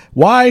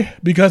 Why?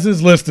 Because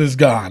his list is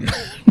gone.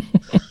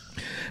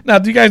 Now,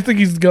 do you guys think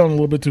he's going a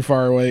little bit too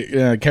far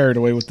away, carried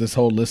away with this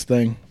whole list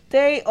thing?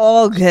 They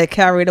all get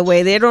carried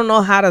away. They don't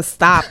know how to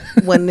stop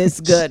when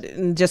it's good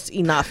and just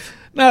enough.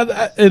 Now,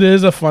 it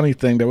is a funny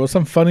thing. There was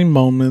some funny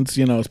moments,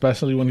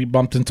 especially when he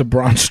bumped into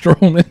Braun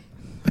Strowman.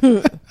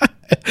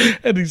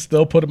 And he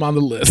still put him on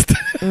the list.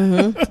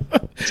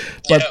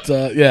 But,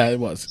 it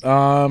was.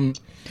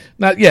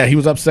 He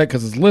was upset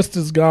because his list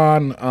is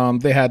gone.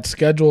 They had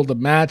scheduled a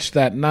match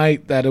that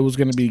night that it was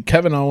going to be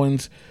Kevin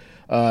Owens,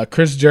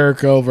 Chris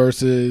Jericho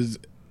versus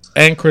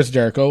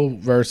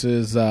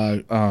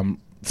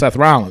Seth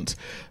Rollins,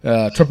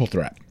 triple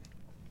threat.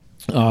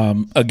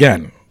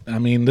 Again, I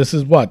mean, this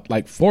is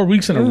like 4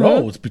 weeks in a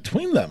row. It's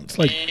between them. It's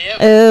like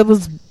it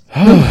was.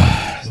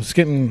 It's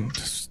getting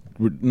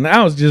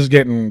now. It's just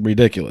getting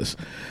ridiculous.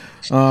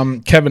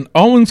 Kevin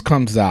Owens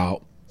comes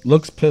out,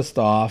 looks pissed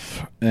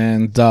off,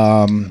 and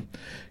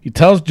he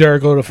tells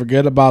Jericho to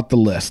forget about the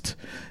list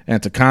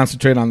and to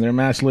concentrate on their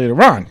match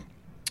later on.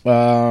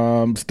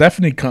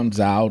 Stephanie comes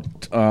out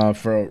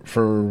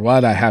for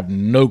what I have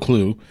no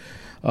clue.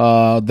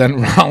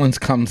 Then Rollins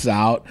comes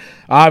out.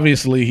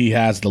 Obviously, he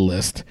has the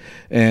list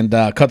and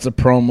cuts a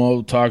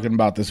promo talking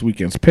about this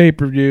weekend's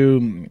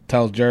pay-per-view.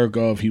 Tells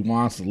Jericho if he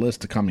wants the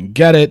list to come and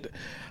get it.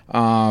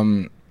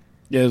 That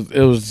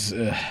was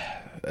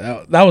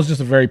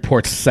just a very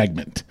poor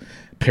segment.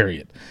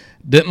 Period.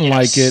 Didn't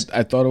like it.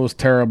 I thought it was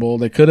terrible.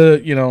 They could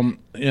have,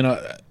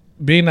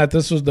 being that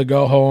this was the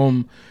go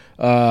home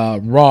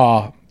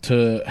Raw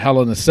to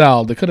Hell in a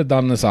Cell, they could have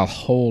done this a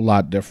whole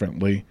lot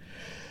differently.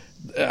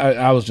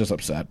 I was just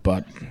upset,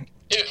 but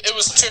it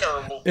was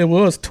terrible. It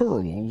was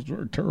terrible. It was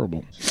very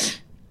terrible.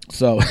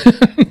 So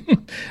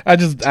I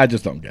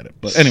just don't get it.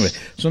 But anyway,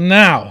 so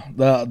now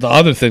the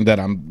other thing that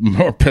I'm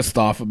more pissed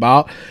off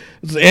about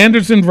is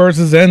Anderson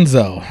versus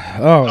Enzo.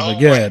 Oh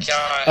again,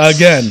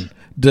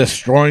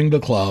 destroying the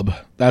club.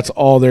 That's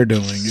all they're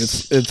doing.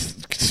 It's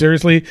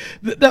seriously,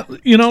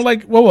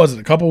 like what was it?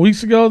 A couple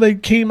weeks ago, they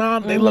came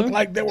out and they looked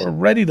like they were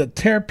ready to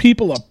tear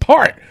people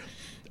apart.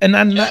 And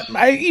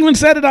I even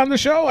said it on the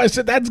show. I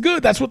said, that's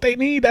good. That's what they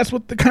need. That's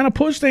what the kind of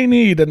push they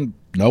need. And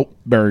nope,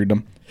 buried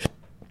them.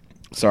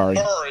 Sorry.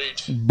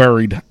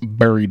 Buried.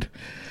 And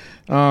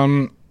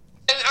I'm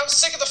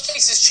sick of the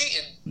faces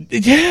cheating.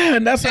 Yeah,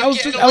 and that's I was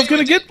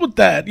going to get with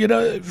that.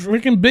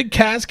 Freaking Big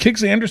Cass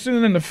kicks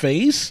Anderson in the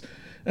face,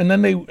 and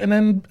then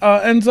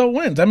Enzo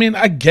wins. I mean,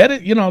 I get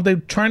it. They're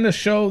trying to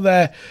show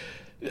that.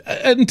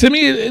 And to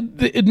me,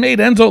 it made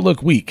Enzo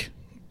look weak.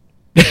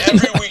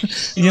 Every week.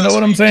 You know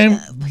what I'm saying?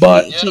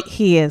 But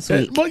he is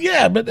weak. Well,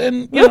 yeah, but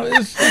then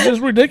it's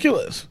just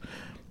ridiculous.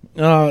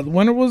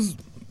 When it was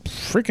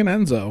freaking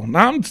Enzo,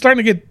 now I'm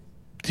starting to get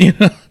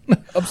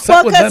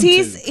upset with them.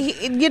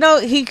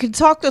 Because he can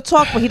talk the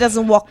talk, but he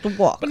doesn't walk the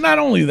walk. But not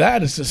only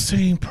that, it's the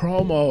same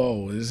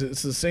promo.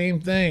 It's the same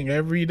thing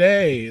every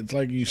day. It's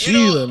like you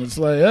see them. It's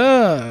like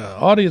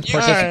audience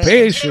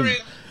participation.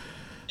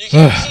 You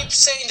keep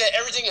saying that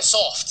everything is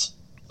soft.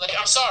 Like,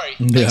 I'm sorry.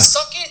 Yeah.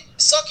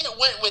 Suck it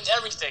went with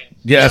everything.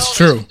 Yeah, that's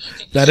true.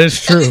 That is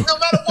true. No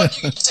matter what,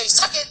 you can just say,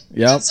 suck it.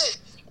 Yep. That's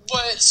it.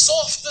 But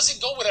soft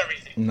doesn't go with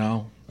everything.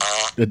 No,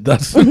 it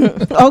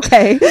doesn't.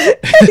 Okay.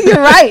 You're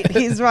right.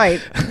 He's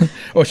right.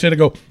 Or should it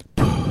go?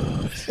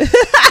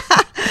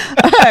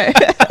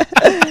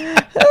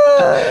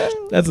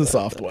 That's a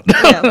soft one.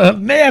 Yeah.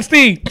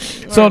 Nasty.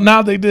 So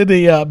now they did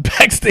a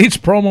backstage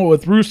promo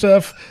with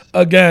Rusev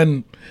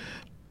again.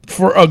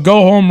 For a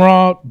go-home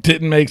Raw,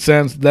 didn't make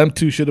sense. Them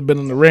two should have been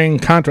in the ring,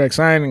 contract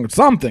signing or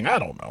something. I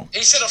don't know.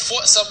 He should have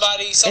fought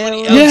somebody else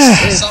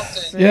or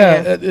something.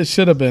 Yeah, it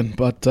should have been,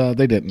 but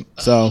they didn't.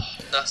 So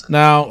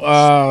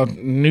now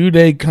New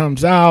Day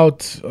comes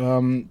out.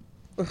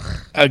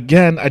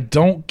 Again, I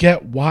don't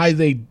get why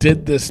they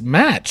did this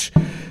match.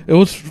 It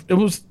was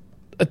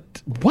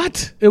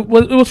what? It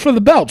was for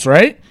the belts,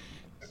 right?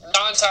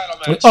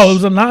 Non-title match. Oh, it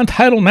was a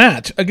non-title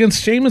match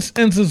against Sheamus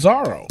and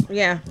Cesaro.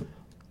 Yeah.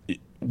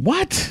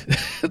 What?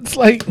 It's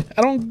like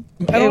I don't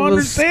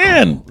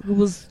understand. It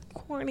was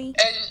corny.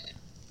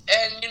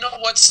 And you know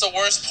what's the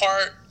worst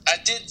part? I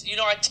did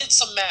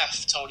some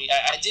math, Tony.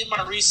 I did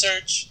my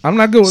research. I'm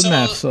not good with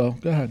math, so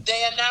go ahead.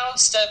 They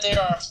announced that they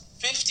are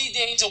 50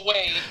 days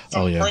away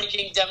from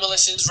breaking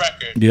Demolition's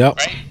record. Yep.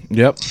 Right?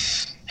 Yep.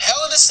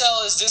 Hell in a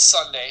Cell is this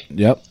Sunday.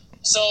 Yep.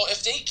 So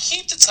if they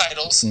keep the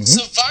titles,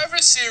 Survivor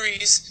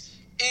Series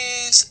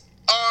is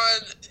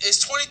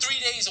 23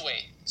 days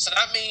away. So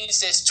that means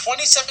there's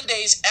 27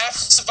 days after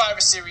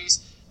Survivor Series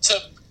to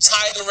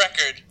tie the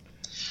record.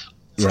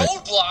 Right.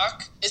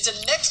 Roadblock is the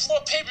next Raw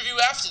pay-per-view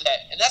after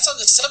that, and that's on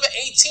December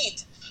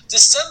 18th.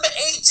 December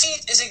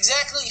 18th is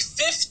exactly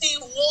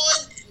 51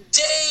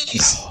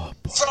 days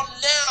from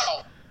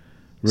now.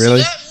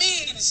 Really? So that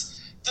means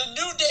the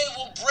New Day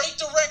will break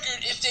the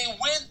record if they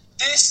win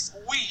this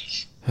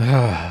week.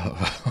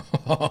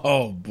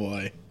 Oh,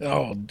 boy.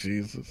 Oh,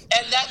 Jesus.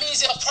 And that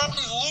means they'll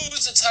probably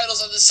lose the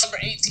titles on December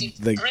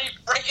 18th,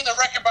 breaking the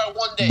record by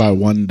 1 day. By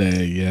 1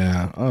 day,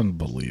 yeah.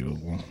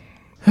 Unbelievable.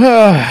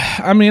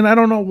 I mean, I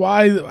don't know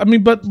why. I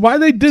mean, but why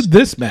they did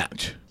this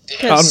match?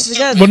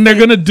 when they're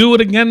going to do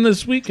it again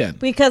this weekend.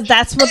 Because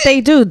that's what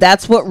they do.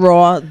 That's what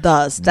Raw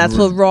does. That's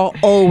what Raw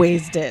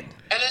always did.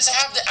 And then to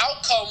have the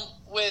outcome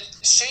with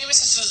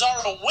Sheamus and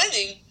Cesaro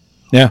winning,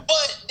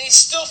 but they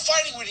still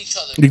fighting with each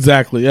other.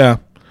 Exactly, yeah.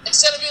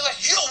 Instead of being like,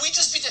 yo, we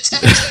just beat the tag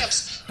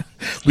champs.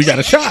 we got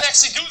a shot. We can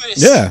actually do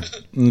this. Yeah,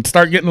 and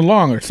start getting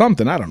along or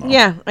something. I don't know.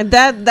 Yeah, and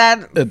that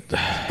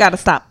got to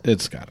stop.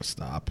 It's got to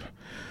stop.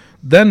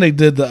 Then they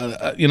did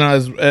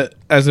the,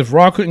 as if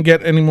Raw couldn't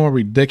get any more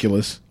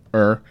ridiculous.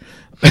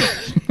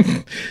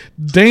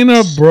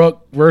 Dana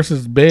Brooke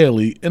versus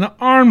Bayley in an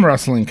arm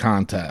wrestling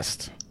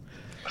contest.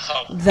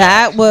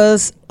 That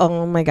was,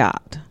 oh my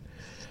God.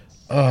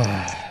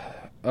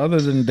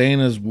 Other than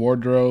Dana's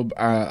wardrobe,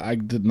 I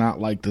did not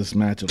like this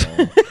match at all.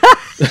 You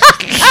didn't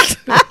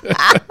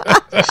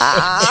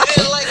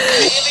like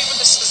Bayley with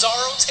the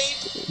Cesaro tape?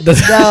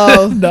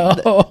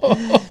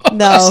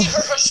 No. She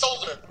hurt her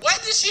shoulder. Why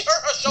did she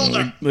hurt her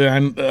shoulder?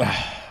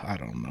 I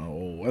don't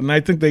know. And I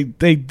think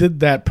they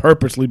did that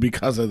purposely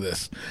because of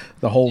this.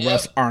 The whole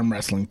arm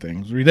wrestling thing.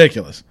 It was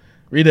ridiculous.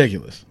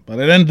 But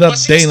it ended up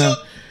Dana...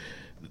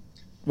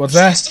 What's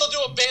that? Still do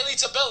a Bayley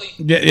to belly.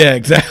 Yeah,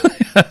 exactly.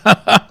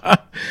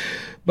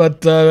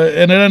 But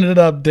and it ended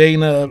up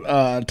Dana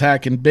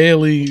attacking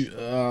Bayley.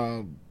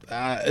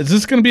 Is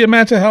this going to be a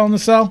match of Hell in a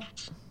Cell?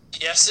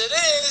 Yes, it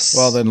is.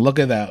 Well, then look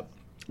at that.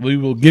 We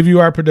will give you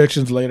our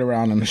predictions later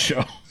on in the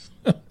show.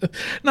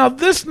 Now,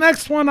 this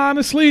next one,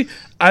 honestly,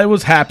 I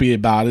was happy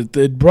about it.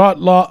 It brought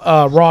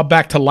Raw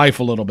back to life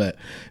a little bit.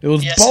 It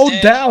was Bo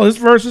Dallas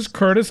versus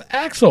Curtis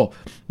Axel.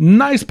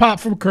 Nice pop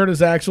from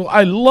Curtis Axel.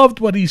 I loved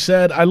what he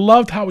said. I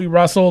loved how he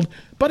wrestled,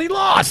 but he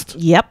lost.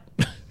 Yep.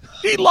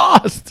 He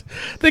lost.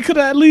 They could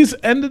have at least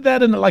ended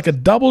that in like a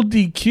double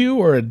DQ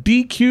or a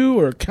DQ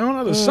or a count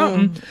out or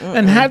something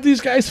and have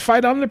these guys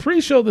fight on the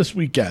pre-show this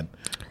weekend.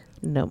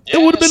 No. It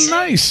would have been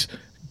nice.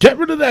 Get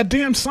rid of that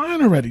damn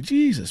sign already.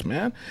 Jesus,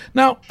 man.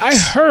 Now, I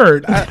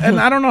heard, and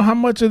I don't know how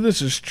much of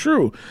this is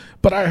true,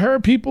 but I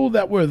heard people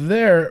that were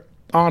there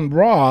on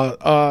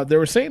Raw, they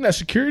were saying that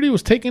security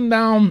was taking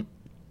down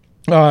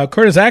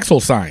Curtis Axel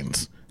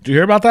signs. Did you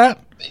hear about that?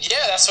 Yeah,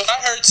 that's what I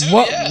heard too.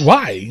 Yeah.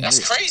 Why?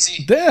 That's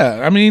crazy.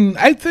 Yeah, I mean,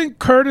 I think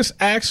Curtis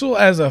Axel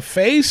as a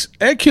face,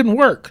 it can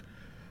work.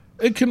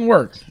 It can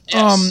work.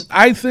 Yes.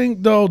 I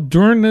think, though,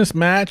 during this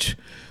match...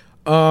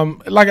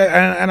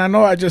 I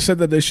know I just said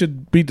that they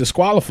should be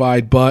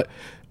disqualified, but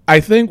I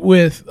think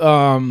with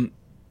when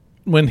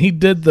he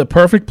did the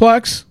Perfect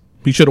Plex,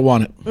 he should have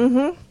won it.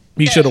 Mm-hmm.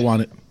 He should have won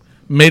it.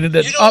 Made it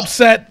an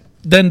upset.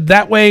 Then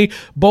that way,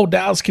 Bo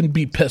Dallas can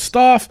be pissed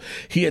off.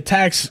 He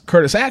attacks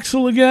Curtis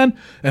Axel again,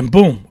 and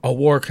boom, a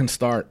war can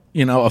start.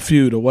 A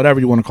feud or whatever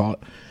you want to call it.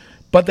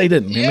 But they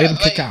didn't. They made him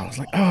kick out. I was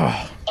like,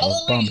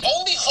 only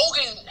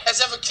Hogan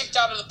has ever kicked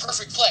out of the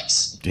Perfect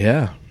Plex.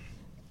 Yeah.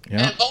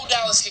 And Bo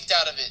Dallas kicked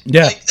out of it.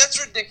 Yeah. That's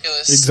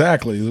ridiculous.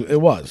 Exactly.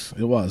 It was.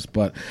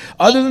 But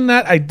other than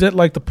that, I did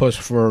like the push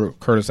for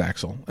Curtis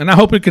Axel. And I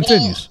hope it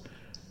continues.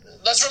 Well,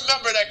 let's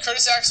remember that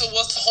Curtis Axel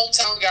was the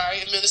hometown guy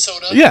in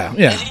Minnesota. Yeah.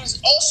 And he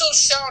was also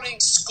shouting,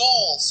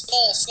 Skull,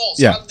 Skull, Skull.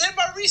 So I did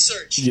my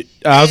research.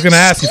 I was going to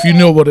ask if you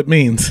knew what it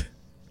means.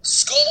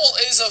 Skull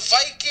is a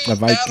Viking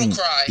battle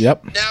cry.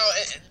 Yep. Now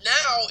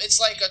it's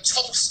like a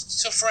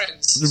toast to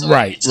friends. So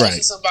right.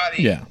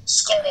 Somebody,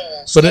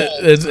 Skull. But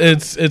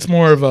it's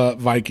more of a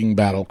Viking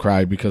battle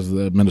cry because of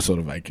the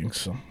Minnesota Vikings.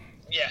 So.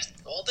 Yeah.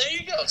 Well, there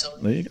you go,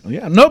 Tony. There you go.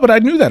 Yeah. No, but I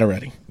knew that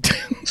already.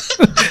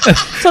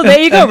 So there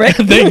you go, Rick.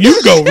 There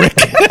you go, Rick.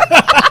 Well,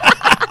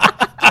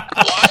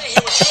 I didn't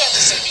hear what you had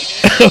to say,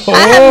 Mimi. I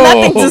had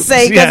nothing to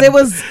say because it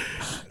was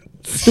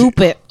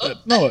stupid.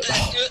 No.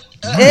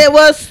 It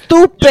was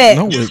stupid.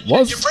 No, it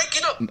was. You're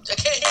breaking up. I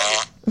can't hear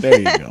you. There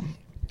you go.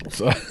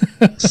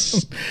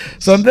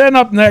 So then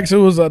up next, it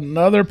was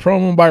another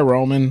promo by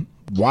Roman.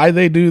 Why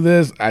they do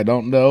this, I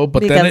don't know.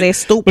 But because they're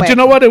stupid. But you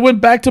know what? It went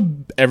back to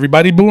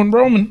everybody booing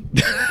Roman.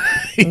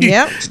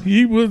 Yep.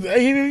 He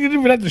didn't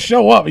even have to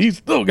show up. He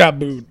still got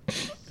booed.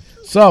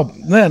 So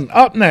then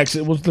up next,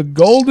 it was the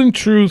Golden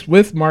Truth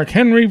with Mark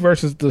Henry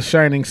versus the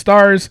Shining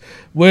Stars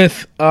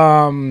with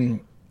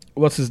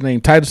what's his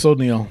name, Titus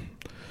O'Neil.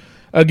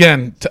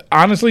 Again,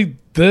 honestly,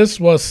 this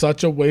was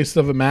such a waste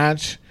of a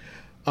match.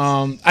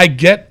 I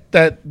get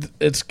that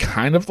it's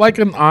kind of like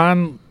an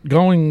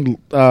ongoing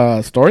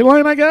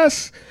storyline, I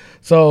guess.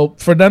 So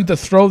for them to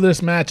throw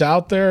this match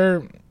out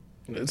there,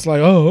 it's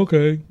like, oh,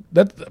 okay.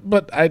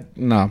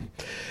 No.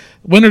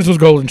 Winners was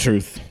Golden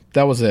Truth.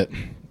 That was it.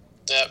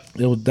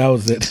 Yep. That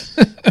was it.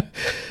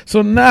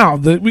 So now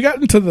we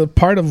got into the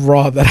part of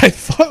Raw that I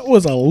thought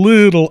was a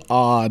little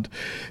odd.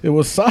 It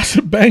was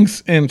Sasha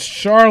Banks and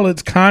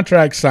Charlotte's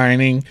contract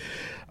signing.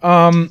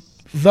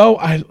 Though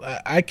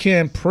I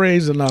can't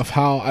praise enough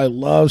how I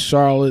love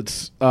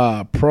Charlotte's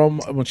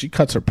promo when she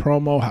cuts her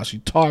promo, how she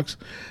talks,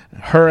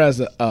 her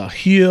as a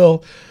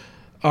heel.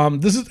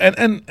 This is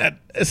and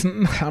it's,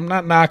 I'm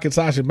not knocking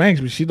Sasha Banks,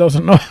 but she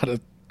doesn't know how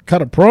to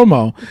cut a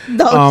promo.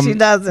 No, she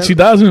doesn't. She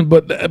doesn't,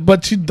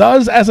 but she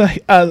does as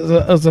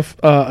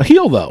a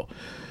heel though.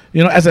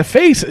 You know, as a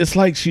face, it's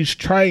like she's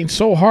trying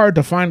so hard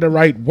to find the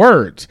right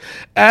words.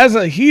 As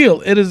a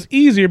heel, it is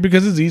easier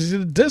because it's easy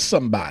to diss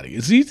somebody.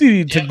 It's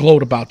easy to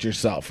gloat about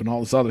yourself and all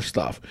this other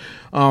stuff.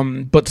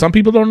 But some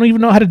people don't even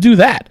know how to do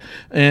that.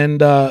 And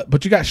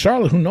but you got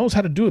Charlotte, who knows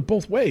how to do it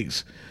both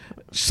ways.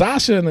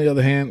 Sasha, on the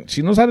other hand,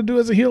 she knows how to do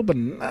it as a heel, but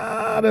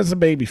not as a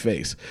baby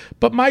face.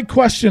 But my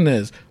question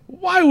is,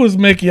 why was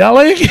Mick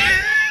yelling?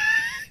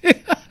 You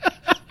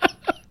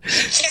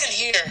can't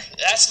hear.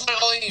 That's my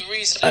only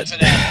reason for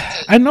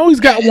that. I know he's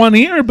got one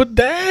ear, but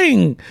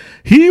dang,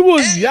 he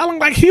was yelling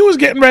like he was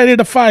getting ready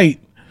to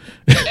fight.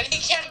 And he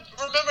can't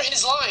remember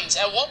his lines.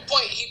 At one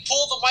point, he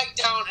pulled the mic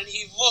down and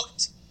he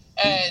looked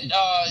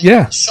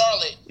at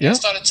Charlotte and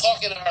started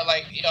talking to her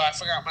like, I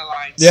forgot my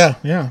lines.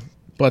 Yeah.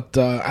 But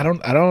I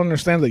don't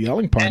understand the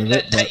yelling part and of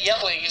it. That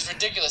yelling is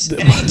ridiculous.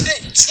 And he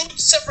did it 2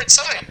 separate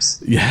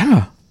times.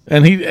 Yeah.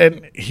 And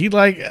he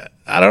like,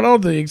 I don't know,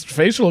 the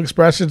facial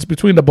expressions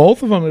between the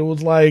both of them, it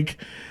was like,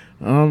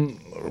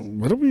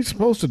 what are we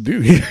supposed to do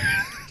here?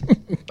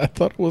 I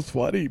thought it was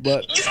funny,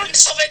 but you don't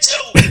yourself into.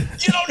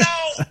 You don't know.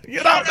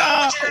 You don't know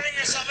what you're getting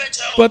yourself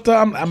into. But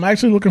I'm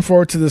actually looking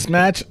forward to this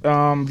match.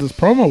 This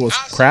promo was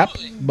crap,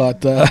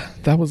 but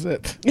that was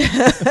it.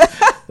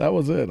 That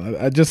was it.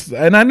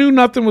 I knew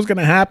nothing was going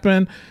to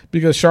happen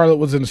because Charlotte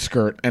was in a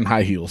skirt and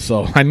high heels,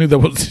 so I knew there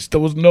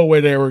was no way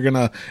they were going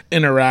to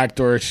interact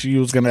or she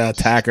was going to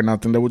attack or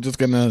nothing. They were just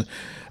going to.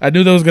 I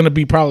knew there was going to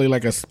be probably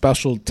like a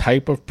special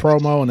type of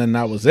promo, and then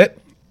that was it.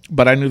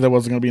 But I knew there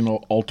wasn't going to be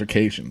no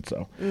altercation.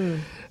 So,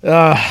 and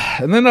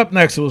then up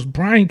next it was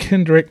Brian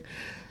Kendrick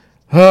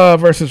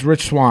versus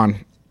Rich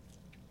Swann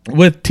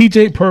with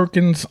T.J.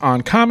 Perkins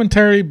on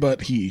commentary,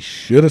 but he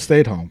should have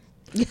stayed home.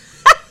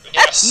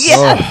 Yes.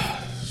 Oh,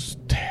 it's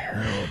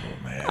terrible,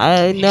 man.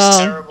 I know. He's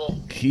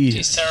terrible.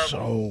 He's terrible.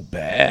 So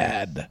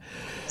bad.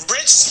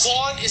 Rich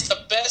Swann is the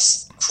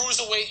best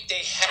cruiserweight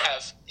they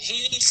have.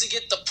 He needs to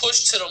get the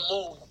push to the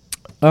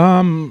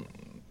moon.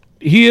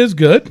 He is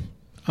good.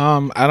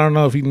 I don't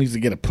know if he needs to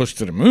get a push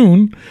to the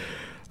moon.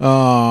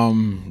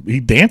 He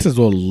dances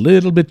a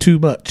little bit too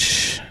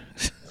much.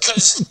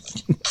 Because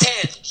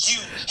can you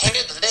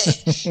handle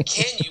it?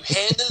 Can you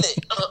handle it?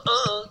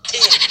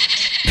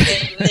 Can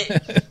you handle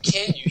it?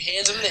 Can you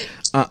handle it?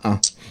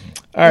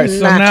 All right,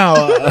 so now.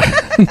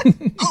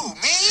 Who,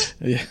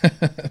 me? Yeah.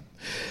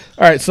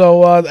 All right,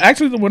 so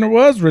actually the winner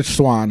was Rich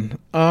Swann.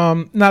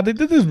 Now, they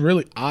did this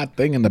really odd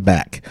thing in the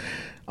back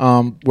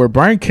where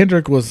Brian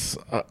Kendrick was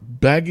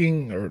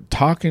begging or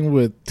talking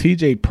with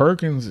T.J.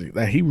 Perkins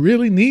that he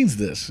really needs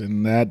this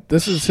and that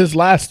this is his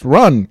last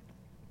run.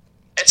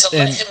 And to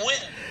let him win.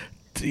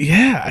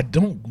 Yeah, I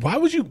don't. Why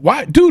would you?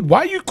 Dude, why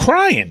are you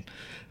crying?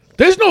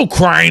 There's no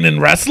crying in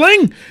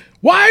wrestling.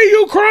 Why are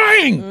you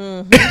crying?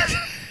 Mm-hmm.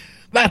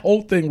 That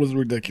whole thing was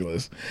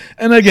ridiculous.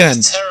 And again,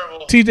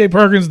 T.J.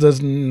 Perkins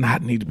does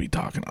not need to be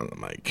talking on the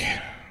mic.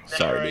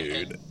 Sorry,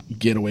 dude.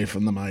 Get away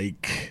from the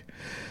mic.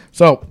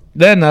 So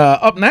then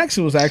up next,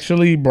 it was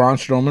actually Braun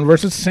Strowman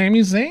versus Sami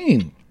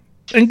Zayn.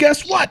 And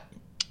guess what?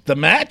 The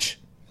match,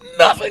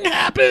 nothing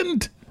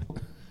happened.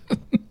 I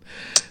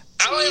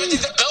don't even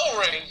think the bell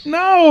rang.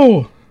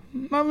 No,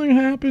 nothing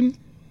happened.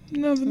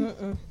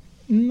 Nothing.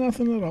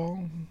 Nothing at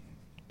all.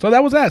 So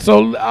that was that.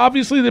 So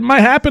obviously it might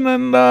happen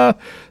in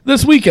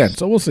this weekend.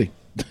 So we'll see.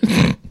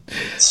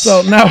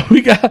 So now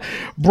we got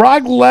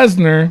Brock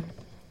Lesnar.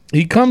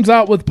 He comes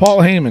out with Paul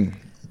Heyman.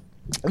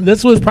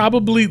 This was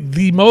probably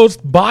the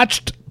most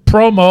botched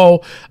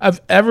promo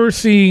I've ever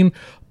seen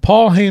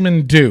Paul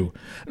Heyman do.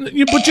 But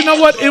you know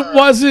what?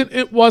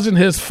 It wasn't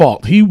his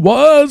fault. He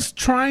was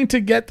trying to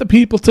get the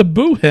people to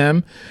boo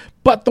him,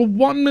 but the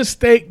one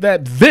mistake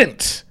that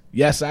Vince,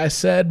 yes, I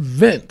said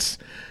Vince,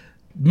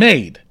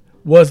 made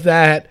was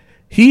that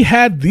he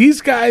had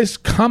these guys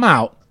come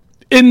out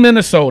in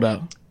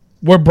Minnesota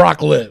where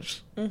Brock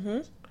lives. Mm-hmm.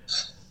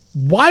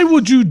 Why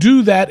would you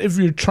do that if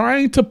you're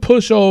trying to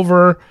push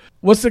over,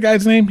 what's the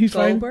guy's name he's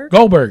fighting?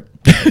 Goldberg.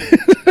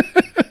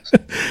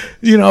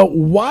 You know,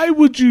 why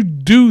would you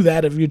do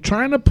that if you're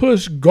trying to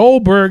push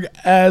Goldberg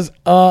as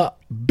a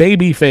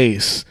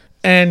babyface?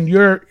 And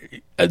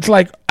it's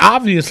like,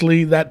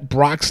 obviously, that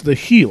Brock's the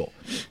heel.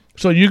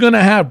 So you're going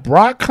to have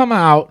Brock come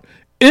out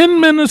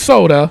in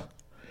Minnesota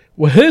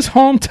with his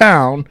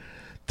hometown.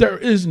 There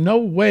is no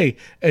way.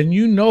 And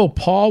you know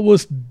Paul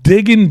was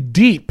digging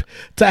deep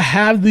to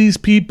have these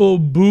people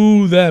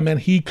boo them,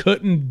 and he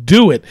couldn't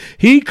do it.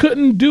 He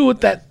couldn't do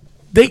it. That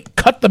they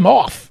cut them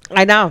off.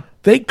 I know.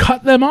 They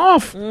cut them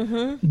off.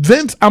 Mm-hmm.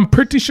 Vince, I'm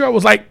pretty sure,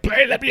 was like,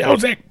 play the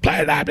music,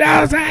 play the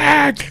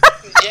music.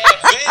 Yeah,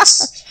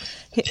 Vince,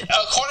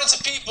 according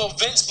to people,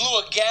 Vince blew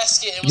a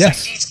gasket and was like,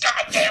 these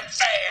goddamn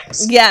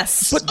fans.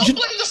 Yes. But don't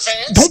blame the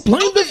fans. Don't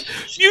blame them.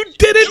 You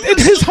did it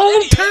in his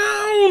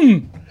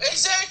hometown.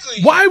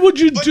 Exactly. Why would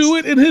you do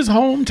it in his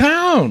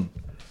hometown?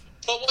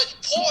 But what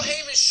Paul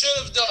Heyman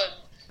should have done,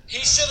 he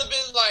should have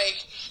been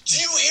like, do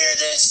you hear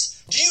this?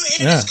 Do you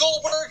hear this,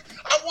 Goldberg?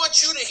 I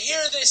want you to hear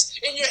this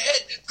in your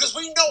head because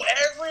we know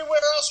everywhere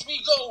else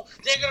we go,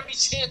 they're going to be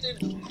chanting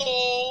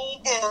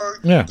Goldberg.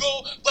 Yeah.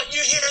 But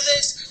you hear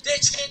this? they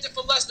chanted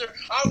for Lesnar.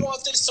 I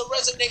want this to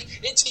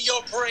resonate into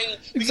your brain.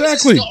 Because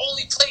Exactly. This is the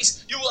only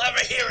place you will ever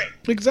hear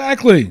it.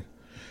 Exactly.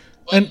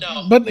 But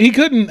no. But he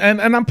couldn't.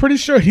 And I'm pretty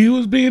sure he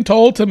was being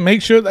told to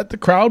make sure that the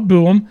crowd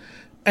boo him.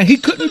 And he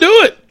couldn't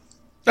do it.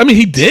 I mean,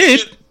 he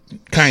did.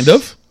 Kind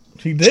of.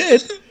 He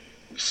did.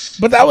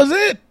 But that was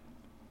it.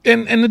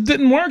 And it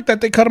didn't work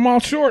that they cut him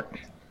off short.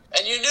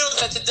 And you knew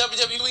that the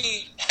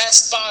WWE had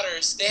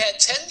spotters. They had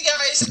 10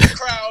 guys in the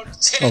crowd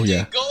chanting, Oh,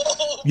 yeah. go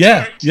over.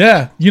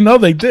 Yeah. You know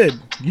they did.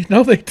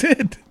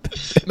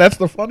 That's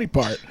the funny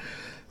part.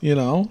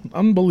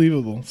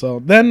 Unbelievable. So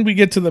then we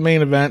get to the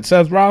main event.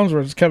 Seth Rollins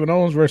versus Kevin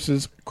Owens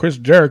versus Chris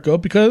Jericho,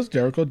 because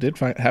Jericho did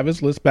have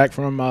his list back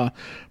from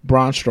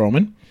Braun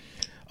Strowman.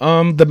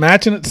 The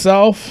match in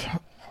itself,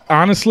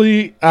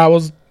 honestly,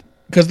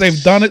 because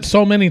they've done it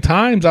so many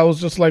times, I was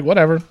just like,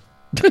 whatever.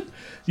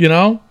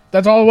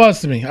 That's all it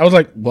was to me. I was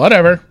like,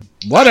 whatever.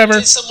 I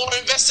did some more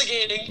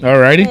investigating.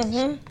 Alrighty.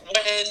 When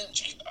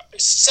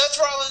Seth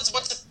Rollins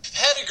went to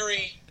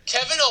pedigree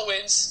Kevin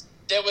Owens,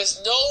 there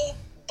was no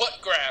butt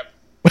grab.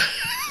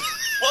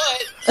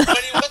 But when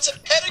he went to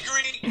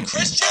pedigree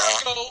Chris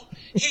Jericho,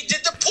 he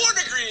did the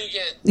porn-agree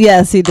again.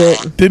 Yes, he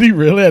did. Did he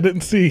really? I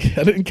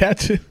didn't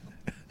catch it.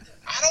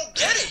 I don't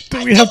get it.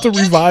 Do we have to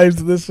revise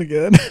this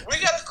again? We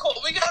gotta call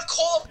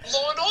up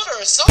Law and Order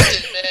or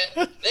something,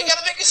 man. They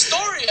gotta make a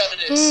story out of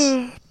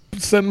this.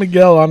 Send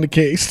Miguel on the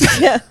case.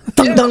 Yeah.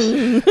 Dun,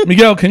 dun.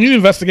 Miguel, can you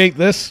investigate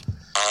this?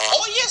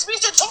 Oh yes,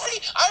 Mr. Tony.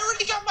 I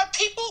already got my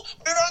people.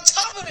 We're on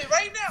top of it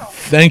right now.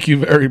 Thank you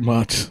very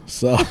much.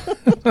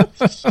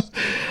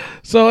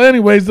 So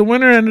anyways, the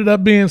winner ended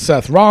up being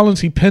Seth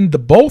Rollins. He pinned the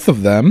both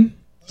of them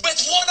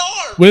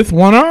With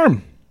one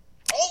arm.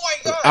 Oh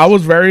my god. I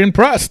was very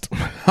impressed.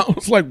 I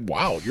was like,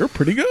 wow, you're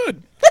pretty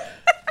good.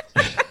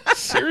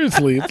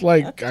 Seriously, it's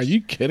like, are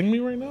you kidding me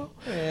right now?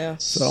 Yeah.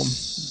 So,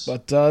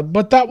 but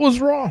that was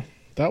Raw.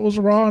 That was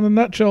Raw in a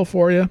nutshell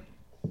for you.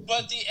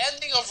 But the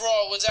ending of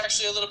Raw was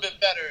actually a little bit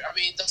better. I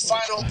mean, the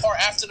final part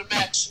after the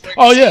match, where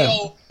Oh yeah,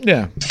 KO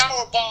yeah.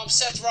 powerbomb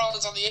Seth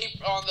Rollins on the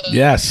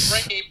Yes.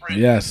 ring apron.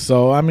 Yes.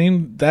 So I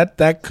mean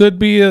that could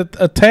be a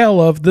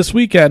tale of this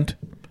weekend.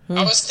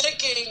 I was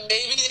thinking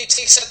maybe they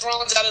take Seth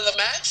Rollins out of the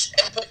match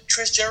and put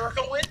Chris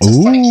Jericho in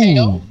to fight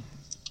KO.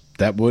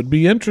 That would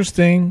be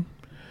interesting.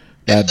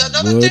 And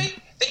another thing,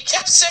 they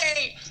kept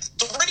saying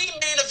 3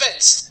 main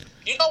events.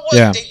 You know what?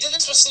 Yeah. They did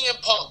this with CM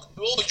Punk.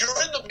 Oh, you're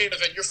in the main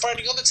event. You're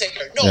fighting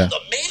Undertaker. No, Yeah. the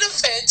main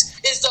event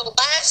is the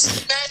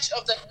last match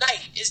of the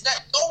night. Is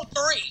that no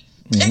 3?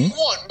 Pick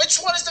one. Which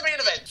one is the main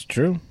event? It's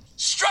true.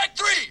 Strike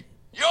 3!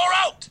 You're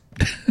out!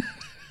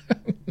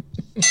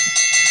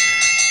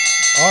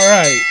 All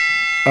right.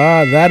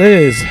 That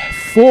is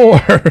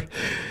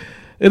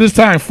it is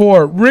time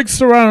for Rick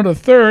Serrano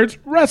III's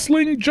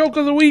Wrestling Joke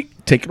of the Week.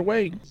 Take it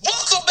away.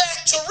 Welcome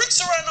back to Rick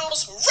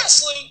Serrano's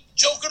Wrestling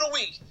Joke of the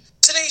Week.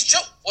 Today's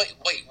joke. Wait,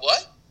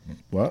 what?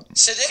 What?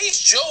 Today's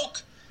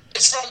joke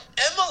is from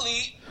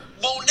Emily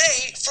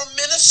Monet from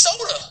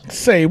Minnesota.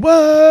 Say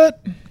what?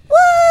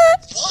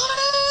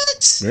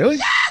 What? Really?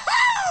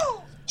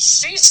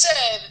 She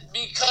said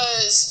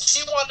because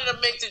she wanted to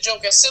make the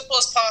joke as simple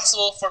as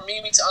possible for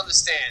Mimi to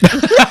understand.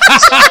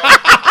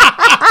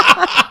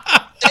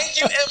 Thank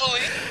you,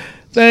 Emily.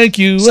 Thank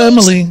you, So-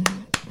 Emily.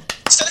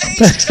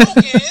 Today's joke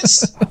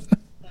is,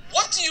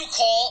 what do you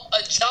call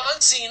a John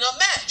Cena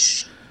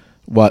match?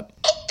 What?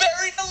 A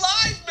buried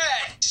alive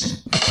match.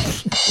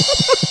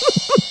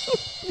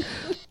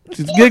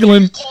 She's Or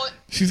giggling. you could call it-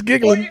 She's Or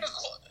giggling. you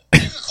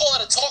could call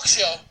it a talk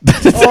show.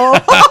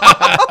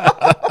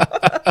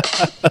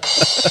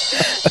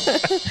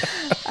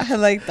 I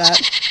like that.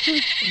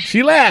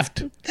 She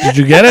laughed. Did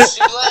you get it?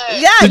 She laughed.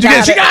 Yeah, Did you get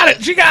it? She it. got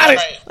it. She got it.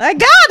 Right. I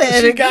got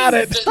it. She got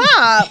it.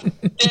 Stop.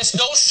 There's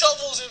no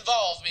shovels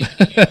involved, Mimi.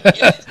 You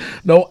get it?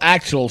 No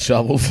actual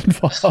shovels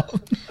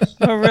involved.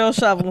 For real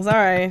shovels. All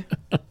right.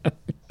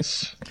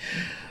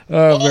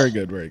 Very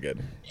good. Very good.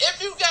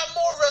 If you got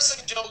more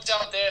wrestling jokes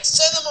out there,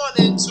 send them on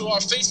in to our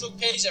Facebook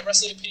page at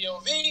Wrestling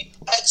POV,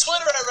 at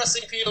Twitter at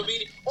Wrestling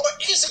POV, or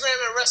Instagram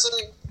at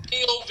Wrestling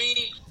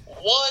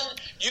POV1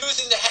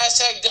 using the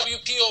hashtag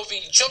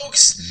WPOV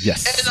jokes.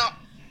 Yes. And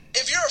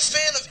if you're a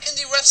fan of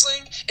indie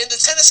wrestling in the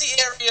Tennessee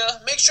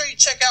area, make sure you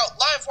check out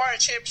Livewire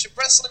Championship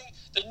Wrestling,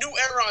 the new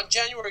era on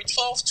January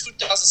 12th,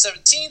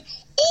 2017.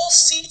 All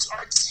seats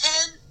are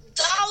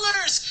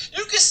 $10.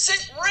 You can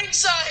sit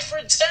ringside for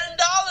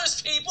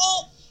 $10,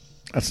 people.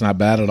 That's not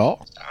bad at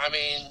all. I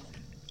mean,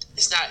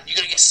 it's not. You're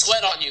gonna get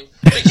sweat on you.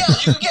 Miguel,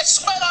 you can get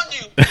sweat on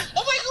you.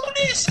 Oh my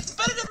goodness, it's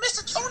better than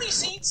Mr. Tony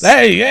seats.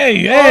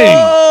 Hey.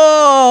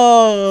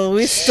 Oh,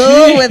 we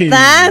still with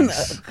that?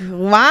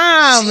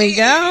 Wow,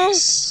 Miguel.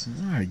 Jeez.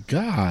 My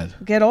God.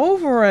 Get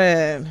over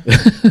it.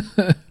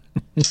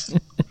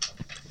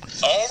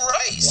 All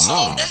right,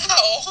 Wow. so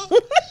now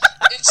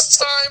it's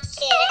time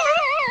for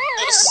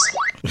this.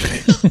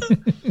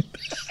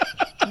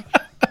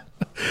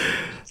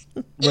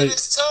 Wait. It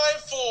is time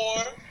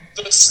for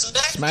the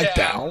SmackDown.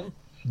 SmackDown.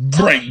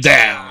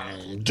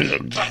 Breakdown.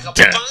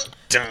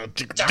 All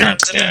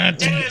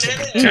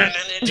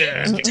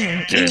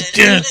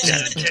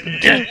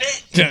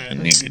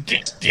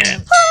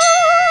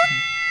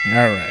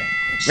right.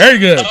 Very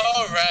good.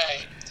 All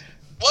right.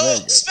 Well,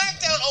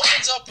 SmackDown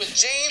opens up with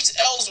James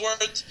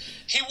Ellsworth.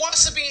 He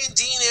wants to be in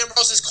Dean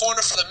Ambrose's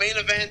corner for the main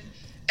event.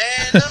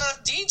 And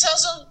Dean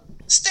tells him,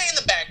 stay in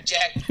the back,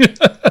 Jack.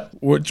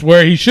 Which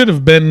where he should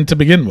have been to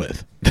begin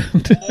with.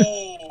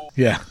 Ooh.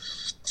 Yeah.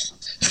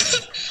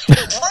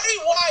 Bray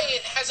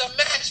Wyatt has a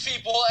match,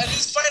 people, and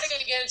he's fighting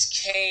against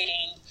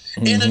Kane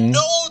in a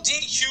no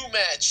DQ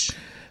match.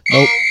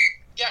 Nope.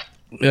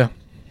 Yeah.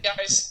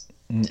 Guys,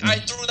 I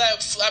blew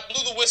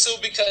the whistle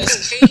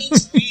because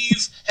Kane's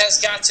weave has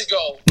got to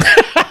go.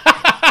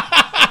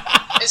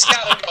 It's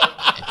got to go.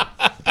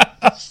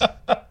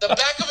 The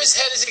back of his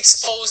head is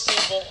exposed,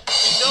 people.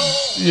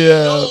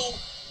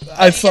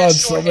 I saw it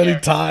so many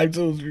times.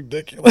 It was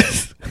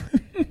ridiculous.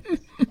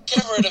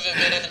 Get rid of it,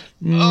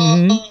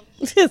 man.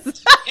 He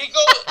goes.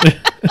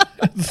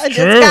 I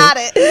just got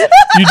it.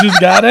 You just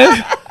got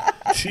it?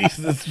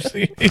 Jesus.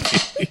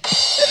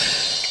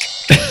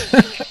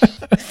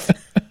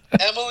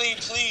 Emily,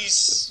 please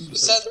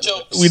send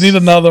jokes. We need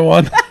another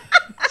one.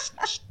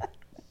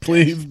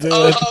 Please do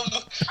it.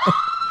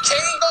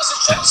 Kane goes to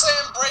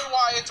chokeslam Bray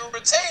Wyatt through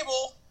a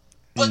table,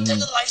 but then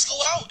the lights go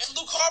out and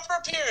Luke Harper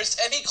appears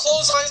and he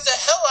clotheslines the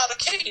hell out of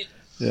Kane.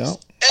 Yeah.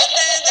 And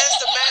then as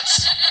the match.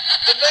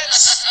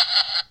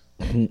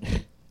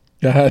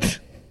 Go ahead.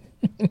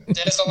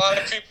 There's a lot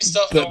of creepy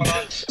stuff going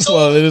on. So,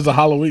 Well, it is a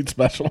Halloween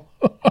special.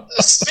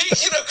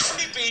 speaking of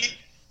creepy,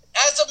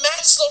 as the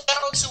match slowed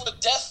down to a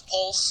death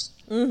pulse,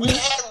 we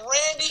had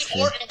Randy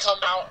Orton come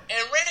out, and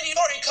Randy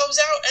Orton comes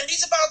out, and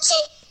he's about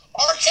to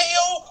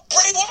RKO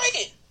Bray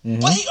Wyatt,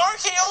 but he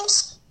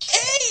RKO's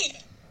Kane,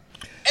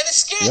 and it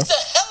scares the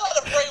hell out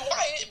of Bray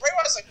Wyatt. Bray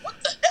Wyatt's like, "What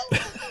the hell?"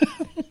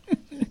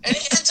 And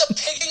he ends up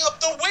picking up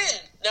the win.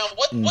 Now,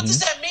 what does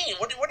that mean?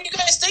 What are you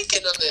guys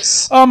thinking of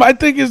this? I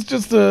think it's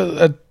just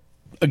a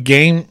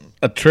game,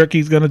 a trick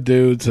he's gonna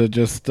do to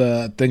just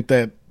think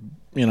that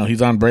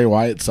he's on Bray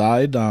Wyatt's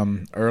side.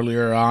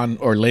 Earlier on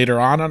or later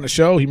on the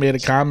show, he made a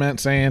comment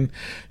saying,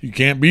 "You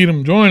can't beat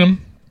him, join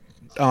him."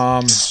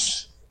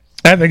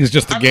 I think it's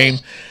just a game.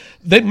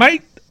 They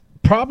might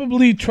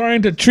probably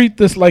trying to treat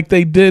this like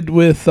they did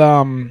with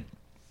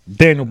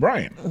Daniel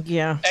Bryan.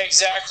 Yeah.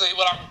 Exactly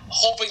what I'm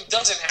hoping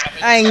doesn't happen.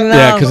 I know.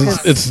 Yeah,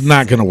 because it's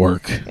not gonna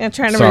work. I'm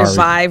trying to Sorry.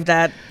 revive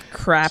that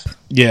crap.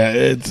 Yeah,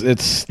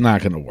 it's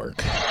not gonna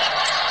work.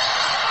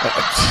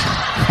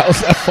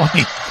 How's that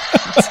funny?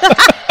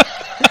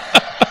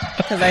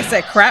 Because I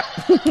said crap.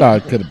 Oh,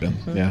 it could have been.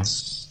 Yeah,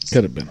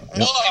 could have been.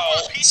 Yep.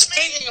 Whoa,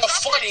 speaking of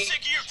funny,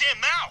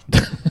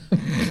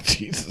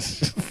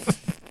 Jesus.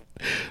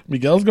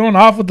 Miguel's going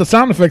off with the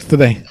sound effects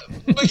today.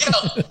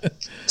 Miguel,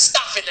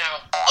 stop it now.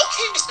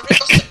 Okay, Mr.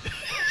 Miguel.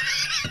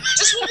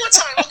 Just one more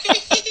time, okay?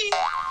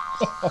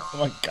 Oh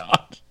my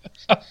God.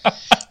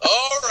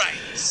 All right.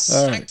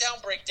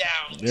 SmackDown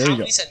breakdown. There you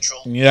Comedy go.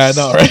 Central. Yeah, I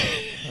know, right?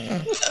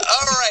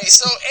 All right.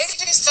 So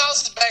AJ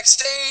Styles is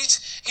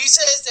backstage. He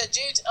says that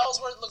James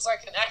Ellsworth looks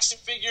like an action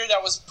figure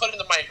that was put in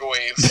the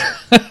microwave.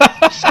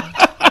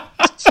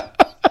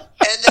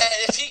 And that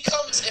if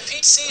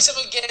he sees him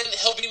again,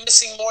 he'll be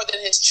missing more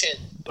than his chin.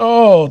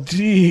 Oh,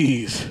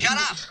 jeez.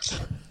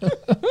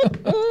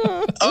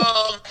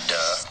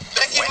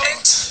 Becky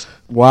Lynch.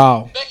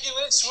 Wow. Becky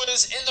Lynch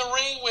was in the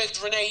ring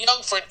with Renee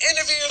Young for an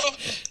interview.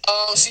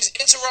 She's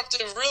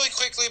interrupted really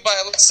quickly by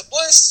Alexa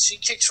Bliss. She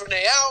kicks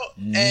Renee out,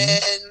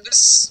 and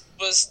this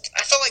was,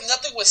 I felt like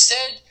nothing was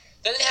said.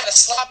 Then they had a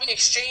sloppy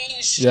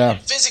exchange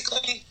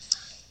physically.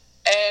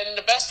 And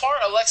the best part,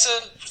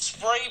 Alexa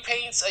spray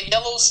paints a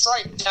yellow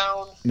stripe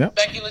down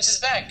Becky Lynch's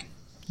back.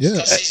 Yeah.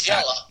 Because she's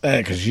yellow.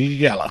 Because she's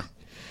yellow.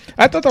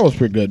 I thought that was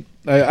pretty good.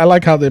 I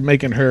like how they're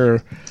making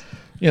her,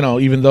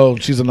 even though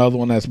she's another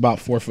one that's about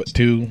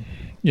 4'2",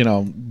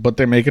 but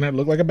they're making her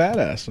look like a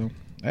badass. So,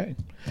 hey,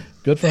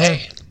 good for her.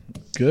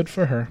 Good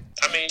for her.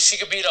 I mean, she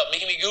could beat up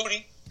Mimi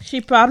Goody.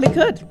 She probably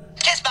could.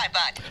 Kiss my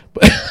butt.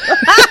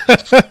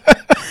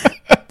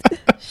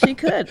 She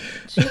could.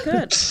 Mimi,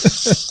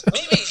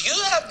 you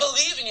gotta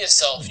believe in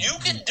yourself. You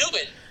can do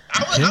it.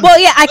 Well,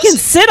 yeah, I can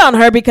sit on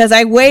her because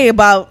I weigh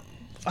about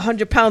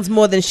 100 pounds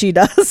more than she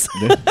does.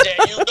 There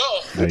you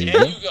go. There you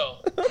go.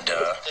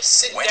 The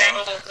sit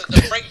down,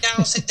 the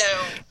breakdown, sit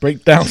down.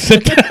 Breakdown,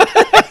 sit down.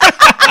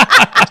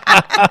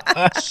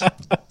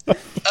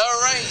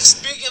 All right,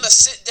 speaking of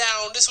sit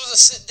down, this was a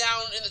sit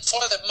down in the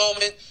toilet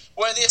moment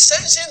where the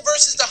Ascension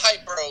versus the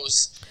Hype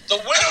Bros. The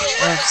winner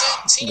will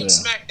represent Team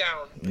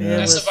SmackDown.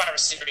 That's Survivor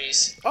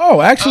Series. Oh,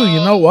 actually,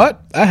 you know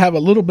what? I have a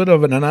little bit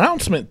of an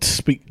announcement.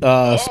 Speaking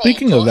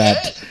of that,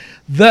 ahead.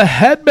 the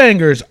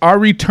Headbangers are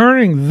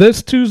returning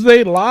this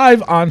Tuesday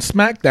live on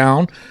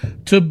SmackDown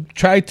to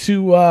try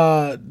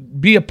to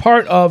be a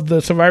part of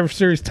the Survivor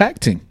Series tag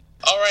team.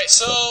 All right,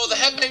 so the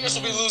Headbangers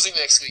will be losing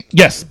next week.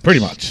 Yes, pretty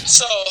much.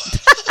 So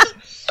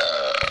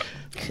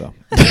So.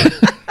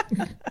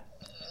 the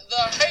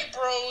Hype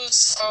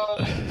Bros,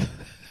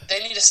 they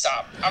need to to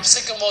stop. I'm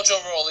sick of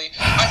Mojo Rawley.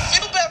 I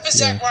feel bad for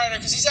Zack Ryder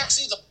because he's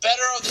actually the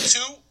better of the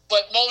two,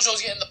 but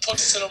Mojo's getting the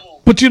push to the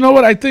moon. But you know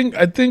what? I think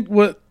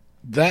what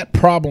that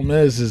problem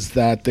is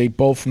that they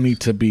both need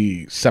to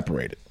be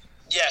separated.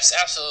 Yes,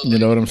 absolutely. You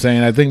know what I'm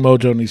saying? I think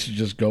Mojo needs to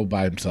just go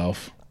by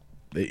himself.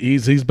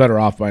 He's better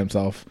off by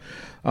himself.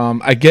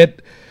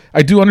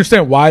 I do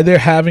understand why they're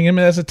having him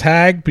as a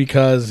tag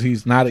because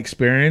he's not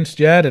experienced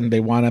yet, and they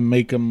want to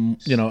make him,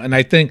 And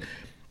I think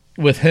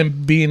with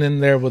him being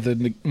in there with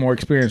a more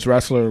experienced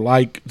wrestler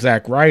like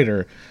Zack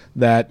Ryder,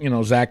 that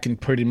Zack can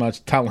pretty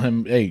much tell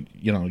him, hey,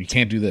 you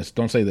can't do this,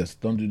 don't say this,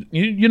 don't do.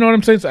 You know what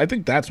I'm saying? So I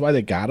think that's why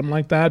they got him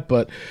like that.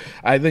 But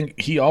I think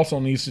he also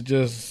needs to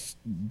just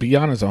be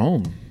on his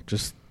own.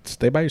 Just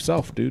stay by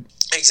yourself, dude.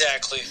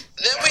 Exactly.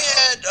 Then we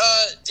had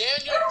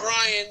Daniel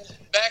Bryan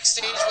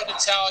backstage with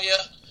Natalya.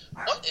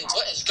 What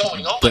is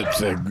going on?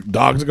 The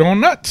dogs are going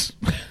nuts.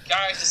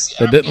 Guys,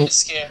 They I'm didn't- getting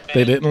scared, man.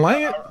 They didn't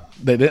like it.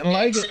 They didn't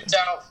like it. Freaked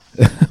out.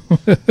 We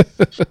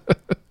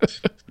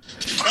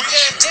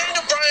had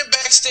Daniel Bryan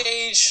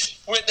backstage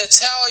with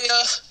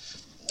Natalya.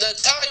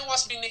 Natalya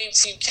wants to be named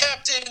team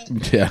captain.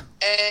 Yeah.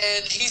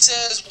 And he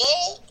says,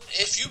 well,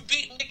 if you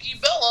beat Nikki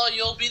Bella,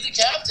 you'll be the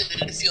captain.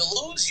 And if you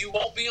lose, you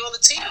won't be on the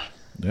team.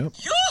 Yep.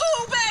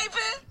 Yoo-hoo,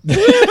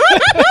 baby!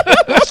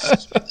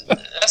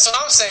 That's what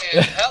I'm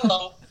saying.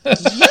 Hello.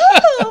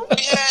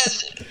 We had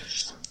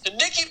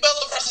Nikki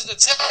Bella versus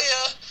Natalya.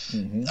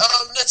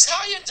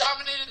 Natalya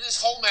dominated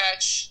this whole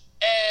match.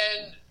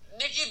 And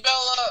Nikki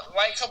Bella,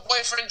 like her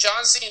boyfriend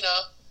John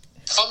Cena,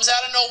 comes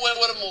out of nowhere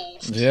with a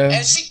move. Yeah.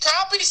 And she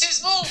copies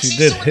his move. She She's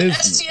did doing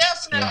his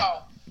STF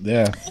now.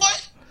 Yeah.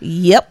 What?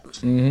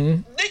 Yep.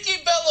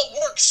 Nikki Bella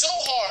worked so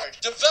hard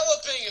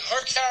developing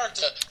her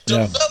character,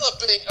 Yeah.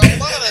 developing a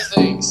lot of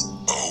things.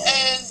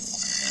 And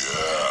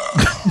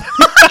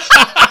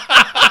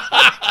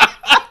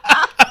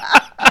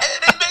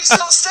it makes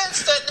no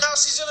sense that now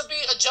she's going to be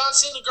a John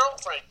Cena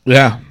girlfriend.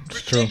 Yeah.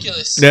 It's true.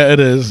 Ridiculous. Yeah, it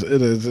is.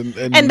 It is.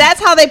 And that's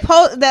how they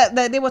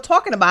that they were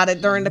talking about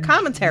it during the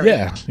commentary.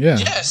 Yeah.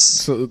 Yes.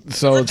 So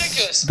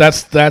Ridiculous.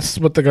 that's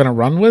what they're gonna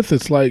run with.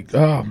 It's like,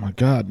 oh my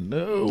god,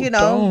 no,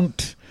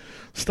 don't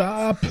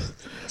stop.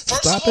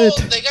 First Stop of all,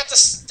 it. they got the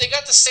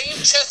same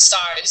chest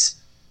size.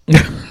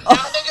 Now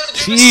they're going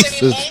to do the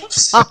same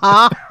moves.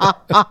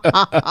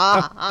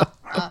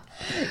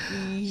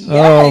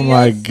 Oh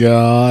my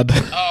god.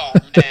 Oh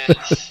man.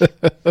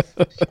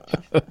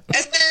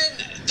 And then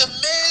the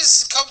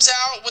Miz comes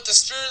out with the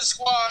Spirit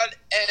Squad,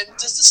 and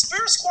does the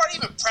Spirit Squad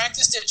even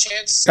practice their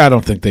chants? I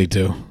don't think they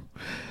do.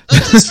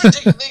 It's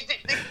ridiculous.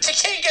 They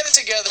can't get it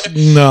together.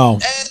 No.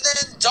 And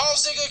then Dolph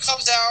Ziggler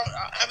comes out.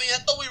 I mean, I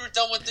thought we were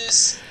done with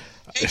this.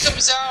 He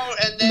comes out,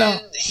 and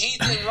then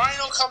Heath and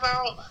Rhino come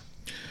out.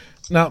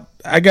 Now,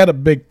 I got a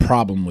big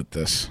problem with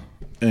this.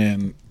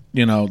 And,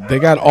 they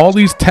got all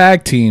these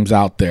tag teams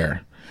out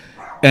there,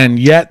 and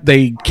yet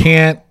they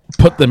can't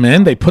put them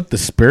in. They put the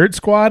Spirit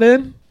Squad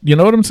in. You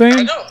know what I'm saying?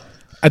 I know.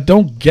 I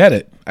don't get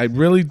it. I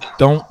really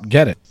don't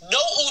get it. No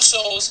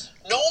Usos,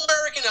 no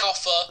American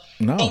Alpha.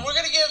 No. But we're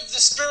going to give the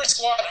Spirit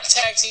Squad a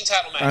tag team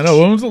title match. I know.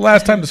 When was the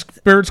last time the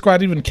Spirit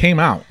Squad even came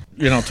out,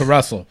 to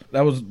wrestle?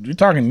 You're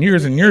talking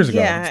years and years ago.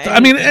 Yeah, I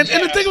mean, and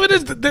the thing of it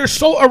is that they're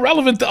so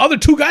irrelevant, the other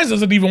two guys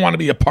doesn't even want to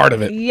be a part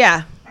of it.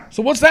 Yeah.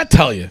 So what's that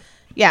tell you?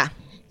 Yeah.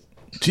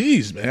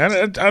 Jeez,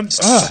 man.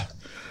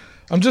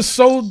 I'm just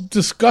so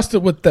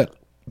disgusted with that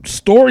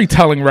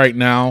storytelling right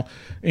now.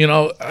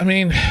 I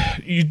mean,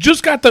 you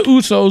just got the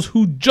Usos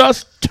who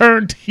just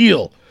turned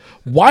heel.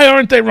 Why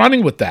aren't they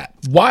running with that?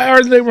 Why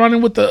are they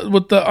running with the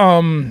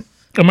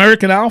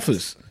American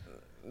Alphas?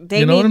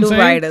 They need new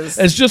writers.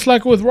 It's just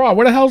like with Raw.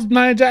 Where the hell's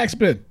Nia Jax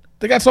been?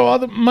 They got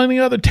many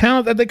other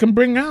talent that they can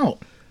bring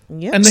out.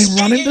 Yep. And they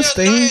run into the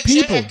same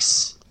people.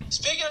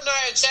 Speaking of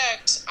Nia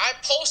Jax, I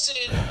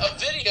posted a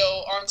video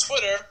on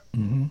Twitter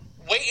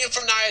waiting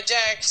for Nia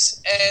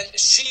Jax, and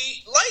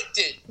she liked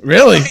it.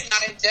 Really?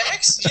 Nia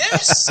Jax?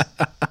 Yes.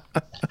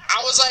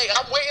 I was like,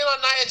 I'm waiting on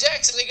Nia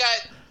Jax, and they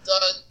got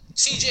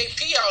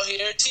TJP out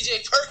here,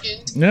 TJ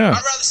Perkins. Yeah. I'd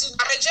rather see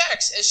Nia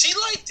Jax, and she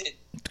liked it.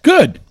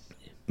 Good.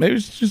 Maybe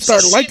she should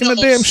start liking the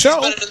damn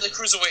show. She's better than the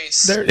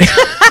cruiserweights.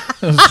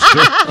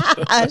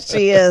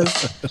 She is.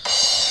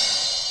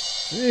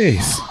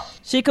 Jeez.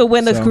 She could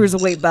win the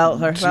cruiserweight belt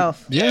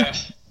herself. Yeah.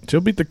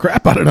 She'll beat the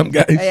crap out of them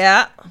guys.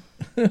 Yeah.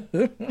 And,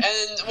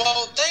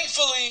 well,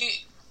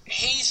 thankfully,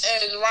 Heath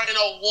and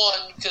Rhino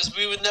won because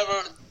we would never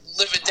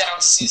live it down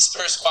to see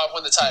Spirit Squad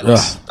win the titles.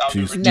 Ugh, That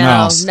would be jeez.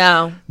 ridiculous.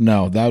 No.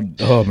 No,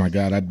 oh my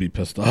god, I'd be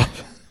pissed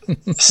off.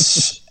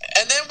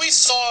 And then we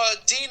saw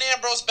Dean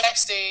Ambrose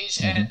backstage,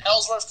 and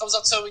Ellsworth comes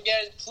up to him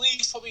again.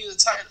 Please put me in the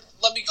title.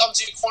 Let me come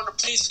to your corner,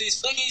 please, please,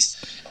 please.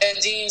 And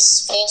Dean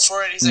falls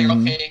for it. He's like,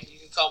 okay, you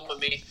can come with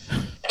me.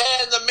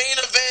 And the main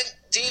event,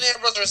 Dean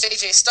Ambrose versus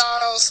AJ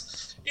Styles.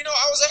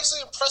 I was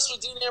actually impressed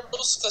with Dean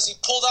Ambrose because he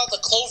pulled out the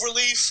clover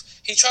leaf.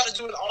 He tried to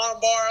do an arm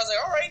bar. I was like,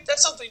 all right,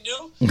 that's something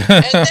new. And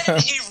then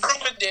he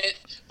ruined it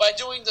by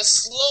doing the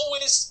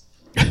slowest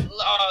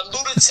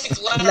lunatic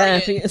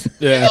lariat in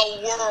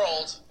the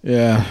world.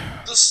 Yeah.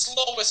 The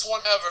slowest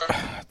one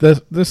ever.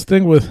 this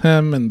thing with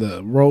him and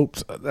the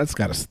ropes, that's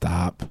got to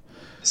stop.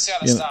 It's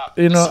gotta stop.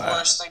 You It's know, the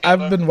worst thing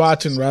I've ever. been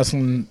watching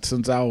wrestling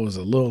since I was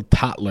a little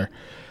toddler.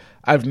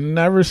 I've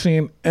never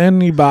seen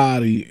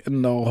anybody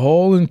in the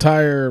whole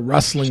entire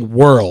wrestling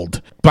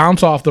world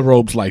bounce off the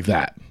ropes like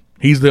that.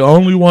 He's the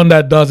only one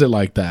that does it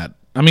like that.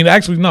 I mean,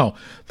 actually, no.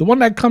 The one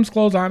that comes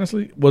close,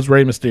 honestly, was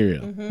Rey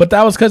Mysterio. But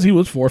that was because he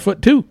was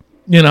 4'2",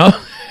 you know?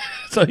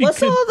 So he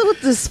What's all with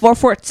this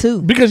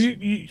 442? because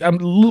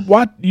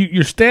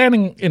you're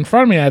standing in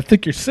front of me. I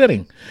think you're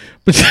sitting,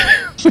 but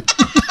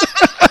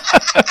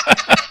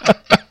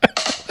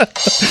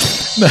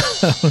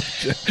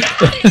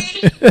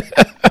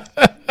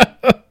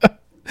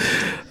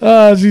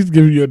she's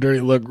giving you a dirty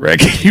look,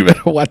 Rick. You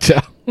better watch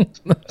out. Wow,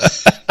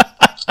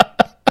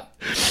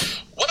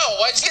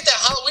 why'd you get that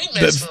Halloween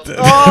mess from?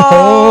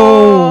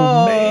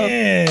 Oh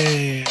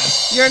man.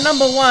 You're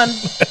number one.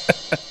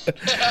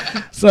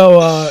 So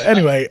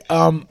anyway,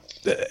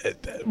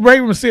 Rey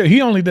Mysterio,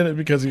 he only did it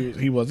because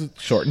he was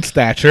short in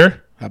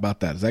stature. How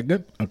about that? Is that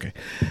good? Okay.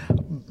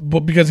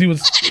 But because he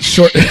was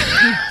short,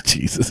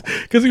 Jesus,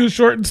 because he was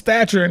short in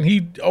stature, and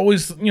he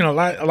always, you know,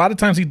 a lot of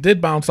times he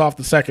did bounce off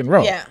the second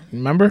row. Yeah.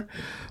 Remember?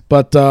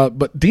 But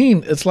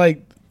Dean, it's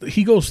like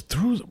he goes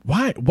through.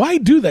 Why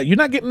do that? You're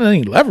not getting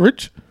any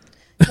leverage.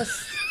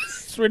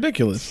 It's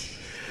ridiculous.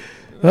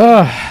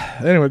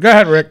 Anyway, go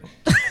ahead, Rick.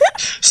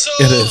 So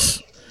It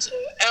is.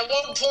 at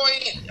one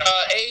point,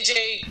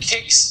 AJ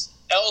kicks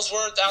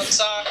Ellsworth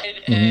outside,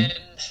 Mm-hmm. and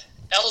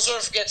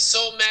Ellsworth gets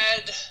so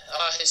mad,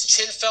 his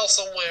chin fell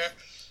somewhere,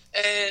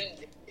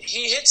 and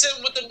he hits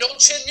him with the no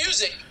chin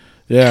music.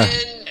 Yeah.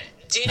 And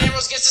Dean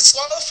Ambrose gets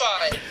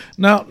disqualified.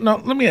 Now,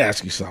 let me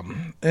ask you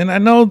something. And I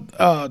know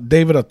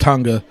David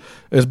Otunga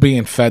is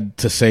being fed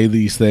to say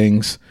these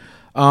things.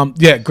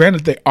 Yeah,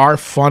 granted, they are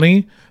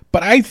funny,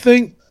 but I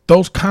think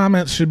those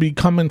comments should be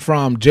coming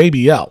from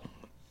JBL,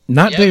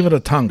 not Yep. David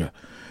Otunga.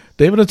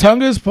 David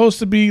Otunga is supposed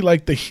to be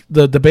like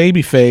the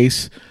baby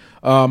face.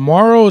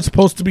 Morrow is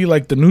supposed to be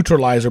like the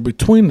neutralizer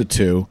between the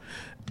two.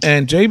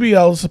 And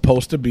JBL is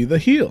supposed to be the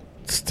heel.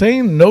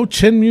 Saying no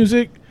chin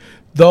music,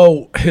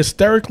 though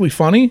hysterically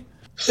funny,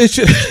 it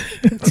should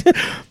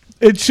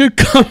it should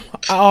come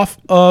off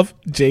of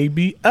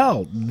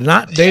JBL,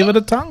 not David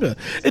Otunga.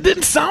 It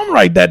didn't sound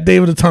right that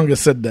David Otunga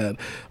said that.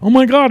 Oh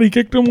my God, he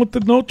kicked him with the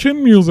no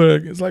chin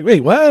music. It's like,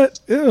 wait, what?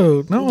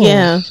 Ew, no,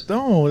 Yeah.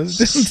 no, it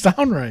didn't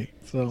sound right.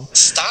 So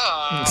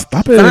Stop.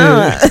 stop it.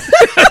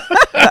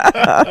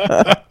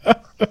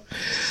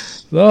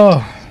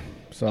 So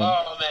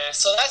Oh, man.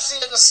 So that's the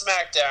end of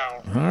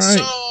SmackDown. All right.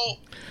 So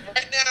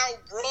right now,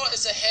 Raw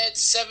is ahead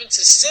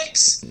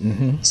 7-6.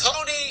 Mm-hmm.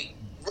 Tony,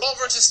 Raw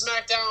versus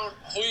SmackDown,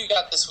 who you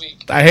got this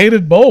week? I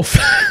hated both.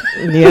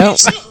 Yep.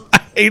 I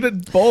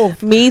hated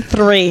both. Me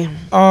 3.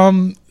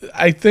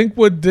 I think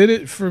what did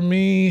it for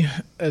me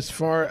as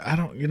far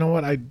you know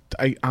what,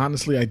 I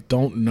honestly I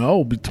don't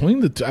know between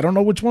the two. I don't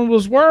know which one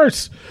was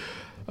worse.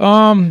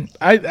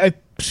 I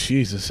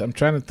Jesus, I'm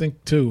trying to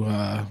think too,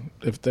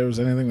 if there was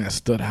anything that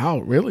stood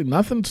out. Really,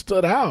 nothing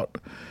stood out.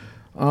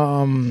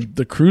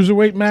 The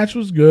cruiserweight match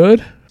was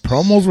good.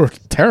 Promos were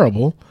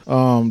terrible.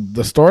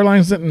 The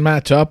storylines didn't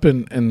match up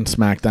in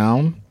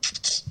SmackDown.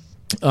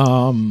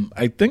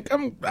 I think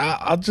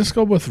I'll just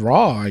go with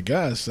Raw, I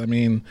guess. I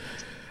mean,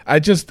 I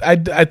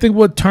think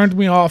what turned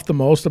me off the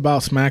most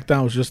about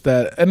SmackDown was just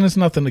that, and it's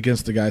nothing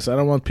against the guy, so I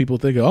don't want people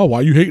thinking, oh, why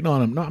are you hating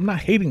on him? No, I'm not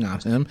hating on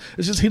him.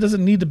 It's just he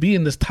doesn't need to be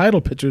in this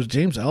title picture as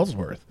James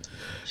Ellsworth.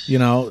 You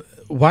know,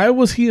 why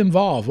was he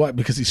involved? Why?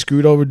 Because he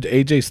screwed over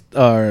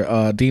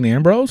Dean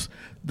Ambrose?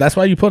 That's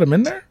why you put him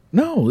in there?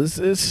 No, it's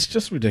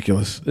just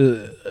ridiculous.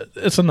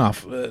 It's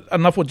enough.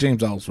 Enough with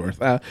James Ellsworth.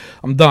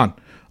 I'm done.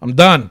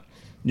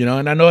 You know,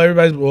 and I know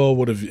everybody's, well,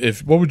 what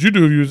would you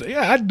do if you was,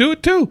 yeah, I'd do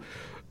it too.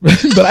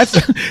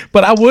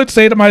 but I would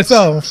say to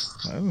myself,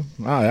 I'm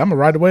gonna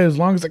ride away as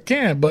long as I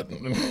can. But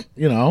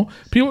you know,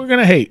 people are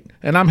gonna hate,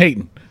 and I'm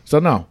hating. So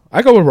no,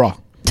 I go with Raw.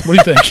 What do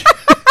you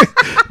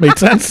think? Made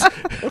sense?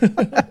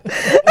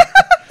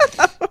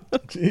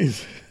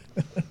 Jeez.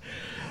 All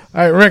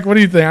right, Rick, what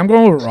do you think? I'm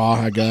going with Raw,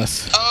 I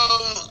guess.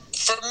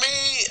 For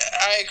me,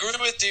 I agree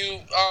with you.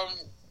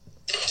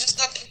 There's just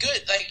nothing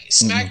good. Like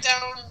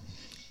SmackDown,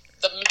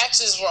 the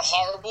matches were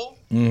horrible.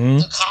 Mm-hmm.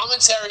 The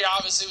commentary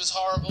obviously was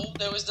horrible.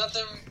 There was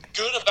nothing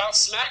good about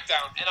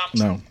SmackDown. And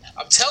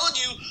I'm telling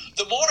you,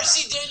 the more I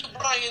see Daniel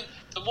Bryan,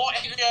 the more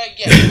angry I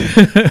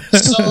get.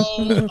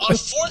 So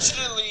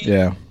unfortunately,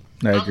 Yeah,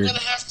 I I'm agree. gonna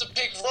have to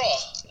pick Raw.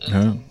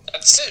 Huh?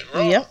 That's it,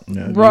 Raw. Yep.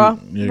 Yeah, Raw.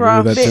 you agree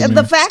Raw. with that too, The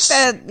man? fact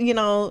that, you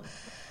know,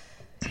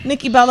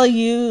 Nikki Bella,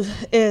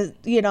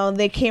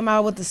 they came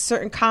out with a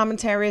certain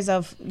commentaries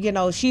of, you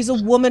know, she's a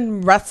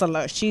woman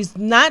wrestler. She's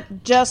not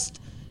just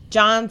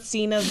John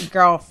Cena's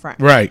girlfriend.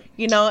 Right.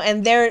 You know,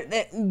 and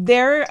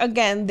they're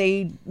again,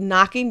 they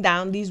knocking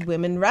down these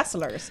women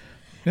wrestlers.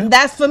 Yeah.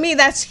 That's, for me,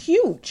 that's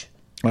huge.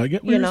 I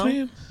get what You you're know?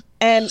 saying.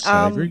 And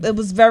I agree. it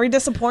was very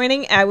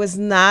disappointing. I was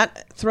not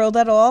thrilled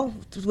at all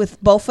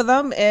with both of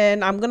them.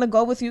 And I'm going to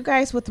go with you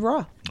guys with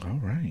Raw. All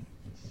right.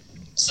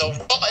 So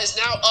Raw is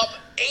now up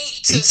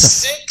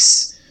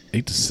 8-6.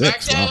 8-6.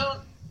 SmackDown. Wow.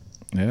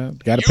 Yeah,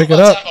 got to You pick it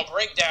must up. have a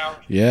breakdown.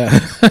 Yeah.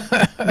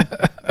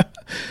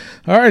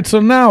 All right, so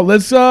now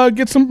let's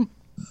get some.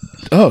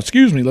 Oh,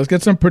 excuse me. Let's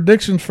get some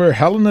predictions for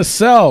Hell in a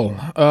Cell.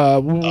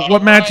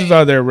 What matches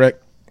are there,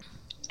 Rick?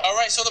 All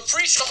right, so the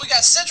pre-show, we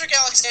got Cedric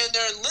Alexander,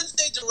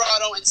 Lince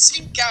Dorado, and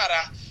Sin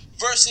Cara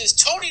versus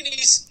Tony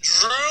Nese,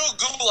 Drew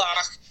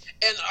Gulak,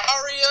 and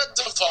Arya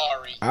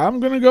Daivari. I'm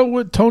gonna go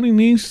with Tony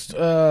Nese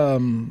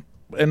and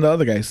the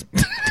other guys.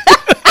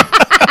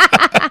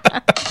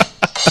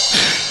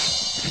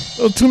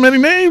 Oh, too many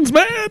names,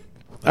 man.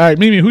 All right,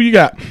 Mimi, who you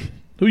got?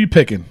 Who you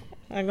picking?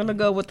 I'm gonna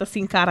go with the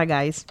Sin Cara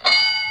guys.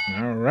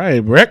 All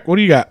right, Rick, what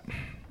do you got? And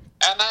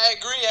I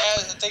agree. I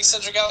think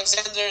Cedric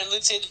Alexander and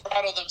Lince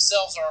Dorado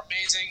themselves are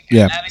amazing.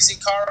 Yeah. And adding Sin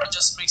Cara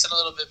just makes it a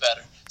little bit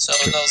better. So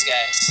those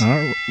guys. All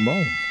right,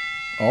 well,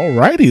 all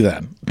righty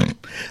then. All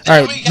Then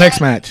right, we got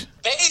next match.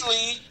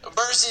 Bayley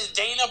versus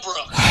Dana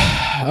Brooke.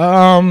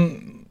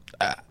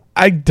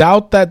 I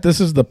doubt that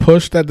this is the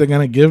push that they're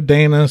gonna give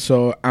Dana,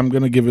 so I'm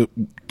gonna give it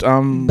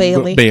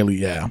Bayley. Bayley,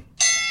 yeah.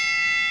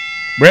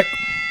 Rick.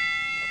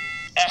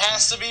 It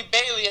has to be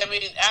Bayley. I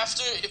mean,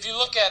 if you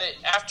look at it,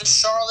 after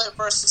Charlotte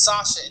versus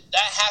Sasha,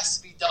 that has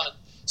to be done.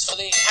 So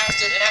it has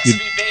to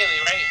be Bayley,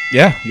 right?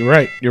 Yeah, you're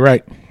right. You're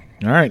right.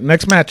 All right,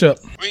 next matchup.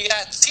 We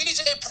got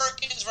TJ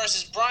Perkins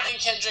versus Brian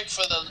Kendrick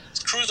for the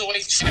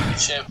Cruiserweight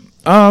Championship.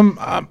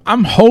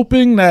 I'm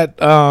hoping that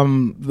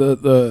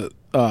the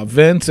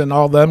Vince and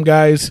all them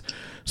guys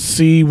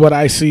see what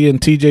I see in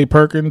TJ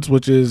Perkins,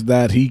 which is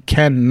that he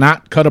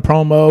cannot cut a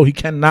promo. He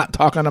cannot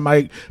talk on a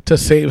mic to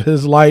save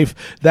his life.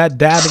 That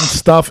dabbing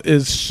stuff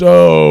is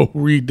so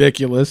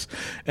ridiculous,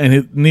 and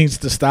it needs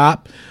to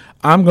stop.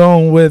 I'm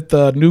going with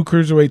the new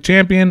Cruiserweight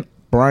champion,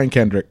 Brian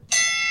Kendrick.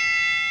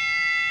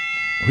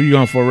 Who you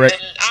going for, Rick?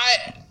 And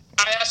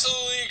I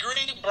absolutely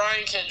agree,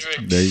 Brian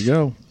Kendrick. There you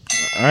go.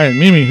 All right,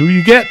 Mimi, who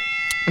you get?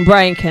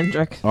 Brian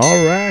Kendrick.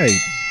 All right.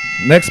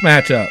 Next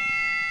matchup.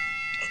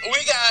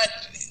 We got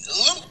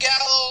Luke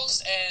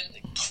Gallows and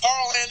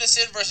Carl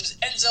Anderson versus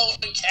Enzo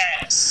and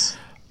Cass.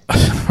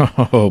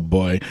 Oh,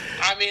 boy.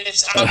 I mean,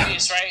 it's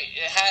obvious, right?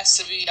 It has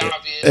to be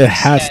obvious. It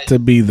has that to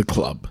be the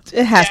club.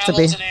 It has to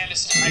be. Gallows and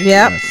Anderson, right?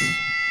 Yep.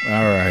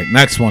 All right,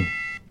 next one.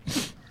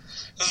 The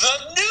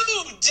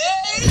New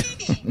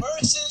Day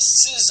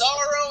versus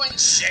Cesaro and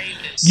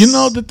Sheamus. You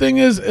know, the thing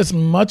is, as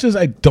much as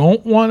I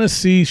don't want to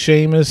see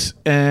Sheamus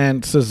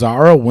and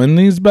Cesaro win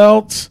these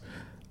belts,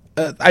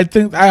 I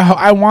think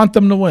I want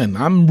them to win.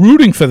 I'm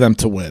rooting for them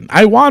to win.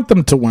 I want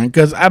them to win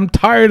because I'm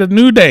tired of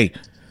New Day.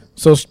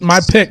 So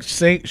my pick,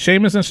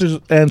 Sheamus and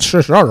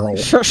Cesaro.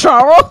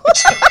 Cesaro.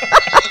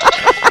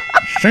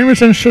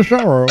 Sheamus and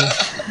Cesaro.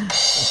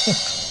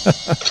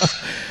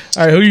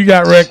 All right, who you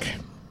got, Rick?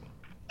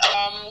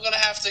 I'm going to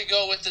have to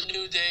go with the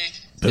New Day.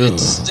 They're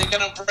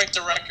going to break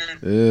the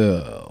record. Ew.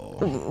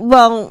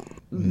 Well,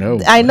 No.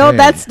 I know way.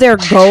 that's their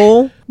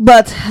goal,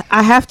 but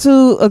I have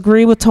to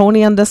agree with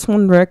Tony on this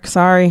one, Rick.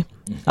 Sorry.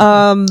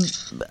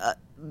 Sheamus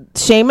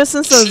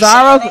and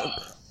Cesaro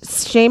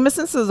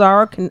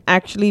can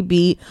actually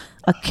be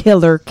a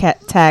killer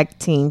tag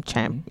team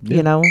champ. Yeah.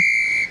 You know,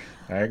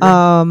 I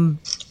agree.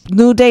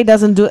 New Day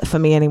doesn't do it for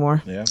me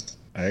anymore. Yeah,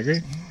 I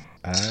agree.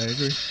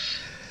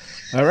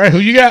 All right, who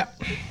you got?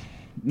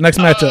 Next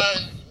matchup.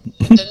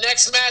 The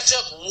next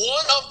matchup,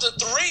 one of the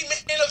three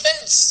main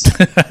events.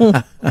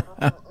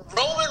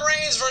 Roman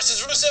Reigns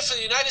versus Rusev for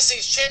the United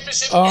States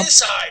Championship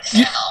inside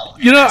Hell.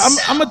 You know,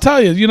 I'm going to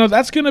tell you,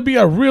 that's going to be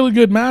a really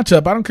good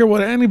matchup. I don't care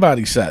what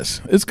anybody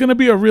says. It's going to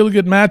be a really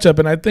good matchup,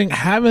 and I think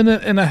having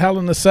it in a Hell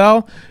in a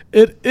Cell,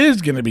 it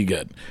is going to be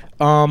good.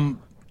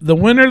 The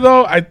winner,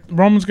 though,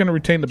 Roman's going to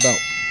retain the belt.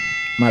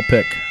 My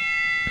pick.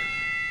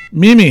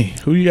 Mimi,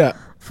 who you got?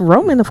 For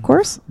Roman, of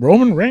course.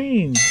 Roman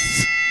Reigns.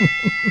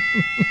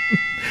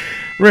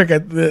 Rick,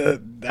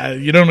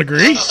 you don't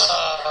agree?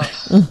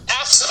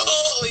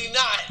 Absolutely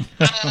not.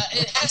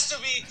 It has to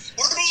be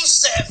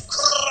Rusev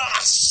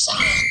Cross.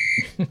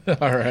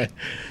 All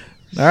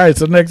right,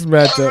 so next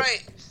matchup. All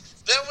right.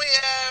 Then we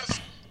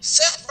have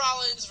Seth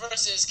Rollins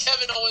versus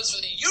Kevin Owens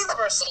for the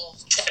Universal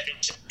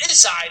Championship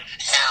inside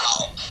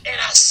Hell in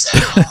a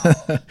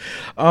Cell.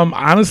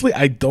 Honestly,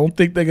 I don't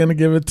think they're going to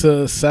give it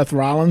to Seth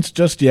Rollins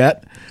just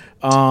yet.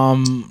 So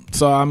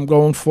I'm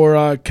going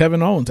for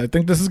Kevin Owens. I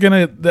think this is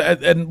going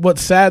to... And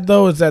what's sad,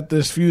 though, is that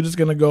this feud is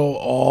going to go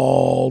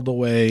all the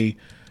way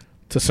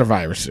to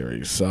Survivor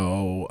Series.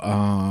 So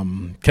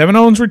Kevin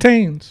Owens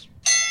retains.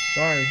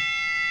 Sorry.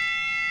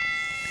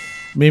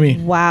 Mimi.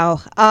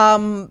 Wow.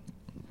 I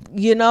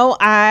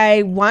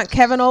want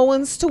Kevin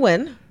Owens to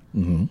win.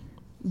 Mm-hmm.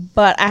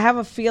 But I have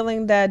a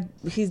feeling that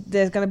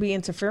there's going to be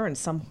interference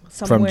somewhere.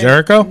 From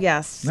Jericho?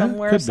 Yes, Yeah,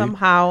 somewhere, could be.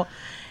 somehow.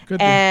 Could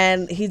be.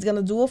 And he's going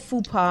to do a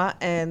faux pas.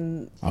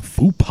 And A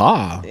faux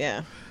pas?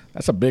 yeah,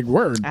 That's a big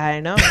word. I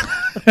know.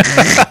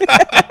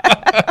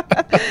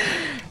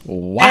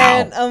 Wow.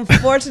 And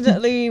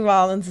unfortunately,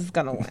 Rollins is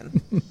going to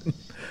win.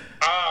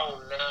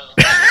 Oh, no.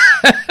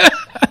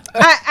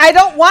 I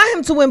don't want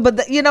him to win,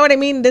 but you know what I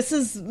mean. This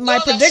is my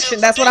prediction.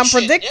 That's what I'm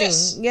predicting.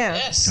 Yes. Yeah.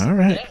 Yes. All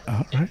right. Yeah.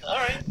 All right. All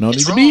right. No It's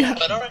need to be. wrong,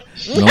 but all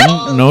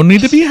right. No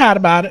need to be hot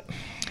about it.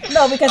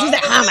 No, because he's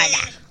like, oh my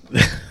god.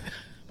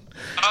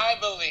 I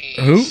believe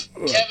Who?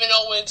 Kevin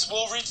Owens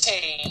will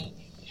retain,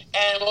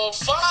 and we'll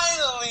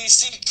finally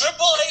see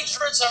Triple H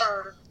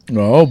return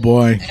Oh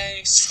boy,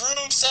 and screw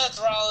Seth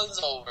Rollins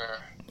over.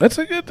 that's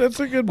a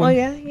good one. Oh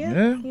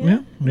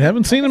yeah. We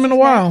haven't seen him in a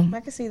while.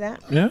 I can see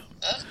that. Yeah.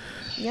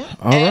 Yeah.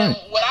 All And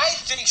right. what I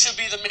think should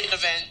be the main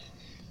event: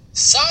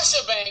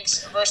 Sasha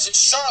Banks versus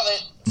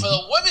Charlotte for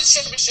the Women's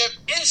Championship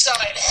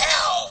inside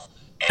Hell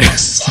in a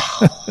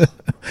Cell.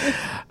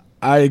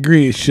 I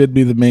agree. It should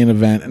be the main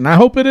event, and I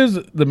hope it is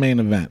the main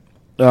event.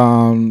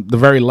 The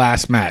very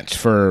last match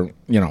for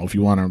if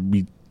you want to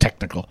be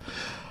technical.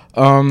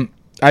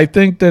 I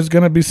think there's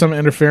going to be some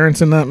interference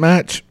in that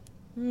match.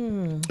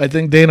 I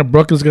think Dana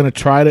Brooke is going to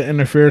try to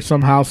interfere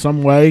somehow,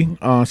 some way.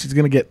 She's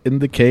going to get in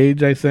the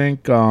cage, I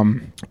think.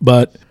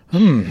 But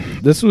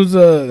this was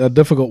a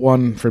difficult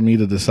one for me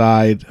to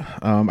decide.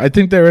 I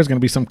think there is going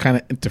to be some kind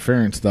of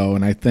interference, though,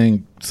 and I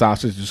think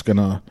Sasha's just going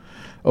to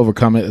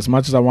overcome it. As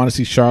much as I want to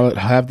see Charlotte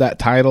have that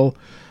title,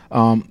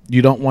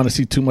 you don't want to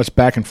see too much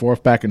back and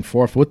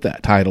forth with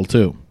that title,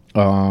 too.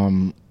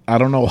 I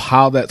don't know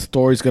how that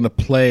story's going to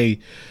play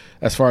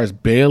as far as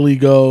Bayley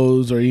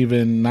goes or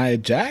even Nia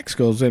Jax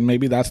goes, and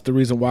maybe that's the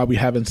reason why we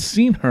haven't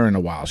seen her in a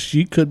while.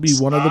 She could be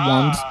one of the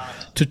ones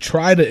to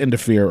try to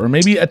interfere or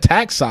maybe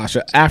attack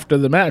Sasha after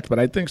the match, but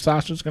I think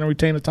Sasha's going to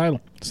retain the title.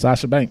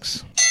 Sasha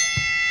Banks.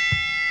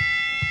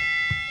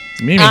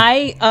 Mimi.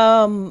 I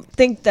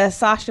think that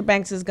Sasha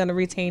Banks is going to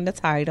retain the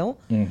title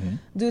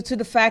due to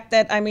the fact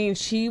that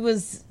she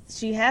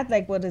had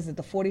the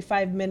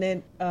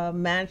 45-minute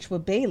match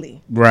with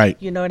Bayley. Right.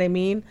 You know what I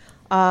mean?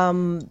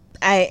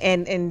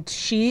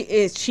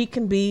 She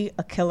can be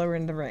a killer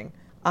in the ring.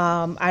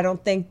 I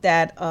don't think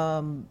that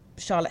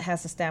Charlotte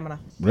has the stamina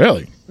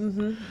Really?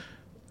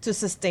 to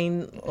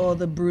sustain all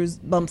the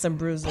bumps and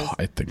bruises.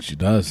 I think she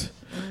does.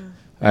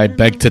 I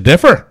beg to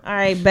differ. All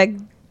right,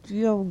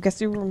 guess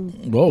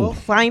we'll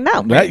find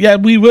out. Yeah,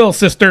 we will,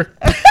 sister.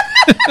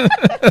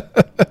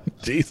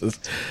 Jesus.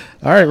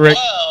 All right, Rick.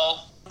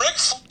 Well, Ric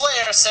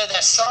Flair said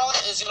that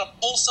Charlotte is going to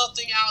pull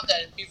something out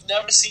that we've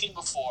never seen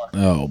before.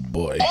 Oh,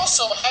 boy.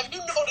 Also, have you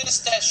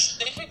noticed that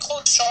they've been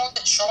calling Charlotte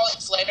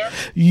Flair?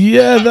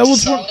 Yeah, Not that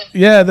was Charlotte.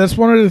 that's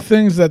one of the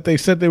things that they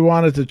said they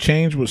wanted to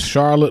change was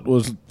Charlotte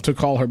was to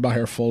call her by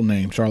her full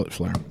name, Charlotte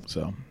Flair.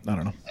 So, I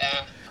don't know.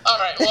 Yeah. All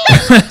right. Well,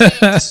 I think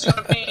this is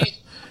going to be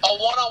a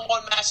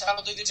one-on-one match. I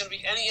don't think there's going to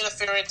be any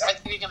interference. I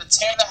think they're going to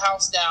tear the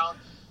house down.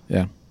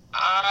 Yeah.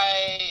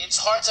 It's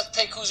hard to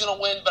pick who's going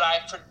to win, but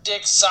I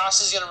predict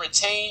Sasha's going to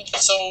retain.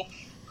 So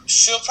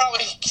she'll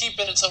probably keep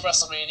it until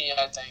WrestleMania,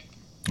 I think.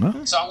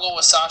 Huh? So I'm going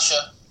with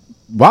Sasha.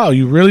 Wow,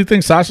 you really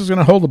think Sasha's going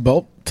to hold the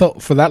belt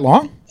for that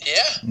long?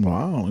 Yeah.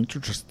 Wow,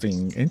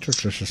 interesting.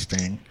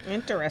 Interesting.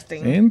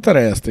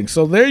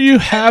 So there you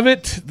have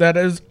it. That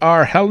is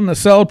our Hell in a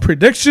Cell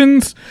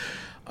predictions.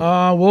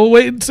 We'll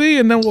wait and see,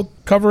 and then we'll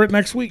cover it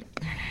next week.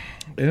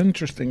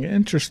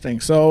 Interesting.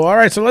 So, all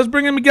right. So let's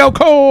bring in Miguel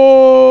Cole.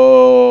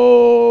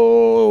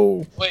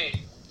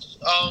 Wait.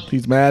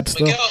 He's mad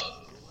still.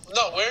 Miguel.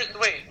 No. Wait.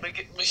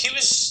 He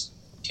was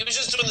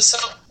just doing the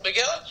sound.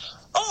 Miguel.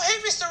 Oh, hey,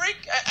 Mr.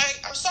 Rick.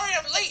 I'm sorry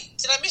I'm late.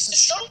 Did I miss the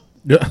show?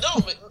 Yeah.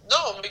 No.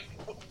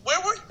 Where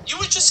were you?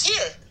 Were just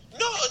here.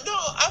 No.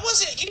 I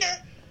wasn't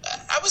here.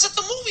 I was at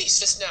the movies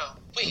just now.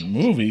 Wait.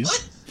 Movies?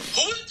 What?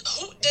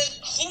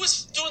 Who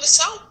was doing the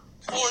sound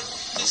for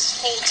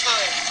this whole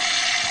time?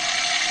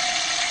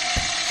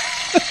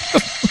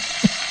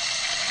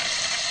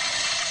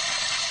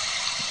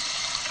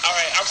 All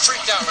right, I'm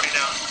freaked out right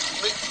now.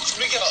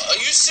 Miguel, are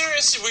you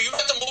serious? Were you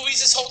at the movies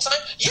this whole time?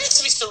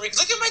 Yes, Mr. Rick.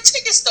 Look at my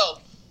ticket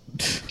stub.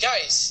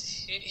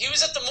 Guys, he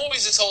was at the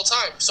movies this whole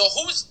time. So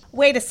who's...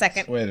 Wait a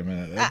second. Wait a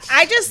minute.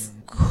 I just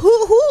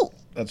who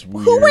That's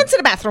weird. who went to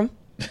the bathroom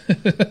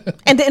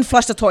and didn't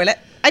flush the toilet?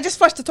 I just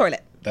flushed the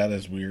toilet. That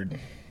is weird.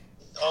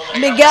 Oh my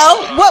Miguel,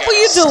 God. what were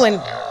you doing?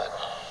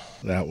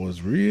 That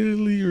was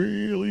really,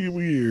 really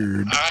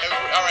weird.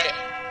 All right.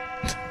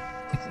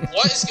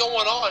 What is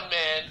going on,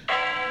 man?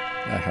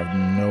 I have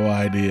no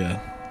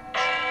idea.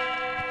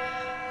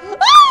 The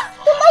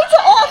lights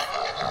are off.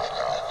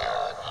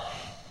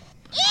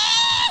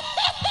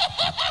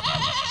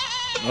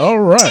 All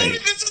right.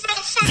 This is not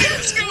funny.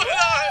 What's going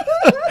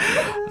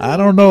on? I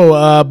don't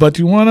know, but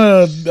you want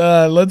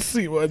to, let's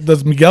see.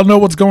 Does Miguel know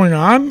what's going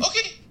on?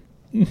 Okay.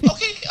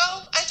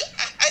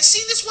 I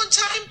seen this one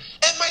time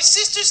at my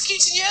sister's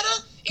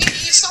quinceañera.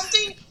 It's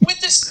something with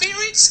the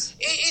spirits.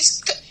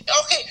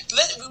 Okay.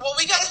 What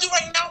we gotta do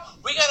right now?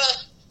 We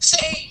gotta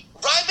say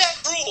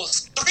Ryback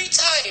rules 3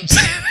 times.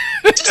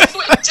 Just do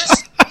it.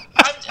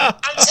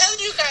 I'm telling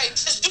you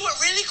guys. Just do it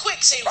really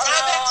quick. Say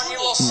Ryback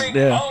rules.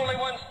 Yeah. Only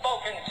one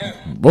spoken to.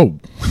 Whoa.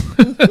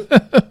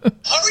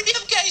 Hurry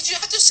up, guys. You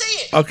have to say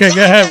it. Okay,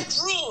 go ahead.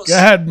 Ryback rules. Go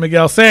ahead,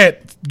 Miguel. Say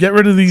it. Get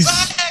rid of these.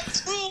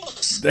 Ryback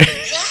rules. You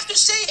have to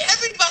say it.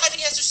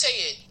 Everybody has to say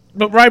it.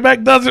 But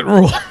Ryback doesn't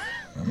rule.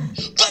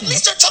 But listen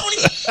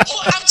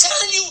Oh, I'm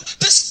telling you,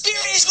 the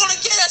spirit is going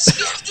to get us.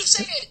 You have to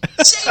say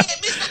it. Say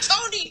it, Mr.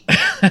 Tony.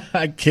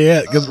 I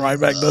can't because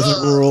Ryback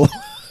doesn't rule.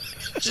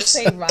 Just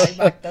Say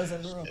Ryback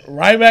doesn't rule.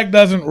 Ryback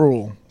doesn't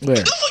rule. There.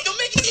 No, you're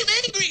making him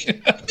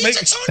angry.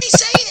 Mr. Tony,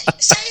 say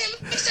it. Say it,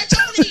 Mr.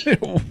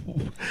 Tony.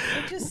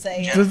 Just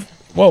say it. Just,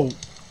 whoa.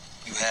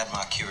 You had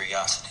my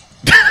curiosity.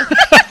 You have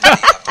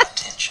my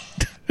attention.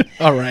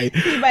 All right.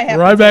 might have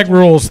Ryback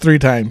rules 3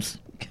 times.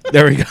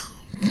 There we go.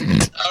 All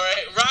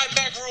right,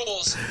 Ryback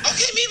rules.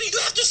 Okay, Mimi, you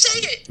have to say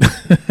it.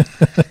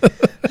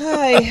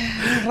 Ay,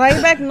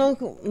 Ryback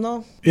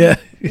no. Yeah.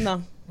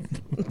 No.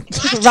 You have to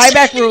say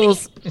Ryback it, Mimi.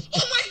 rules.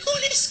 Oh my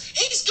goodness,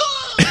 he's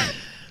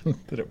gone.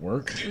 Did it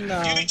work?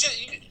 No.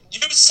 You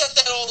set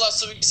that all up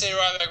so we can say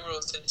Ryback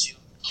rules, didn't you?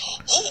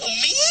 Oh,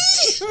 me?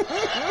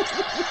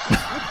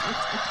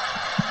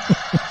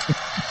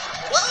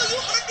 Well, you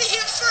heard it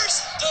here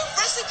first. The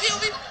Wrestling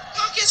POV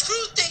podcast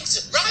crew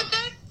thinks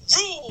Ryback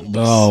rules.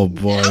 Oh,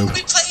 boy. And I'll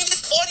be playing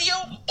this audio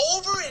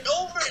over and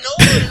over and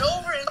over and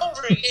over and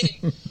over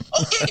again.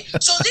 Okay,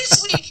 so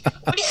this week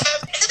we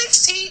have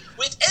NXT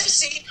with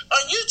MC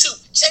on YouTube.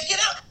 Check it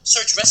out.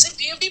 Search Wrestling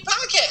POV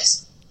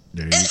podcast.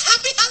 There And you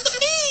happy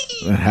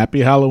Halloween! Happy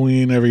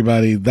Halloween,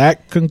 everybody.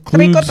 That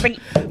concludes Trick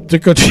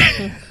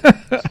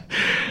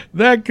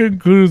that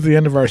concludes the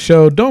end of our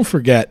show. Don't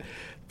forget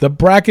the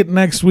bracket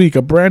next week,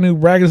 a brand new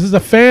bracket. This is a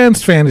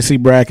fans fantasy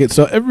bracket.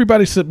 So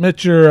everybody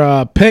submit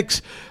your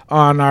picks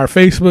on our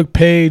Facebook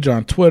page,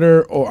 on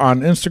Twitter, or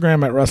on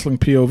Instagram at Wrestling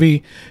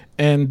POV.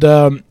 And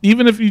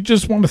even if you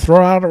just want to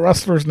throw out a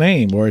wrestler's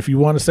name, or if you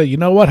want to say, you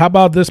know what, how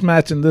about this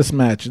match and this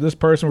match, this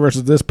person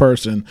versus this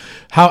person,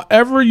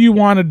 however you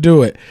want to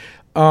do it.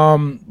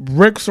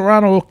 Rick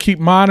Serrano will keep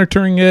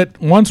monitoring it.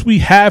 Once we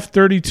have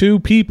 32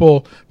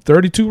 people,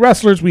 32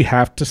 wrestlers, we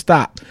have to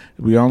stop.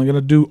 We're only going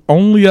to do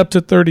only up to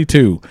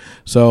 32.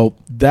 So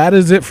that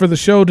is it for the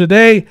show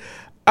today.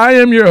 I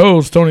am your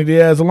host, Tony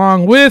Diaz,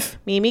 along with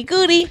Mimi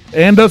Goody.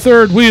 and the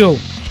third wheel Rick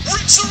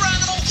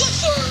Serrano the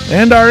third.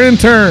 and our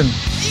intern.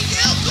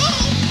 Miguel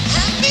Cole.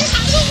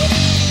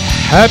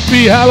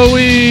 Happy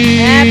Halloween!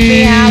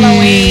 Happy Halloween! Happy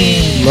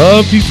Halloween.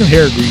 Love, peace, and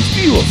hair grease.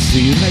 We will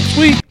see you next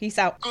week. Peace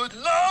out. Good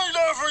night,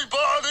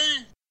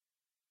 everybody.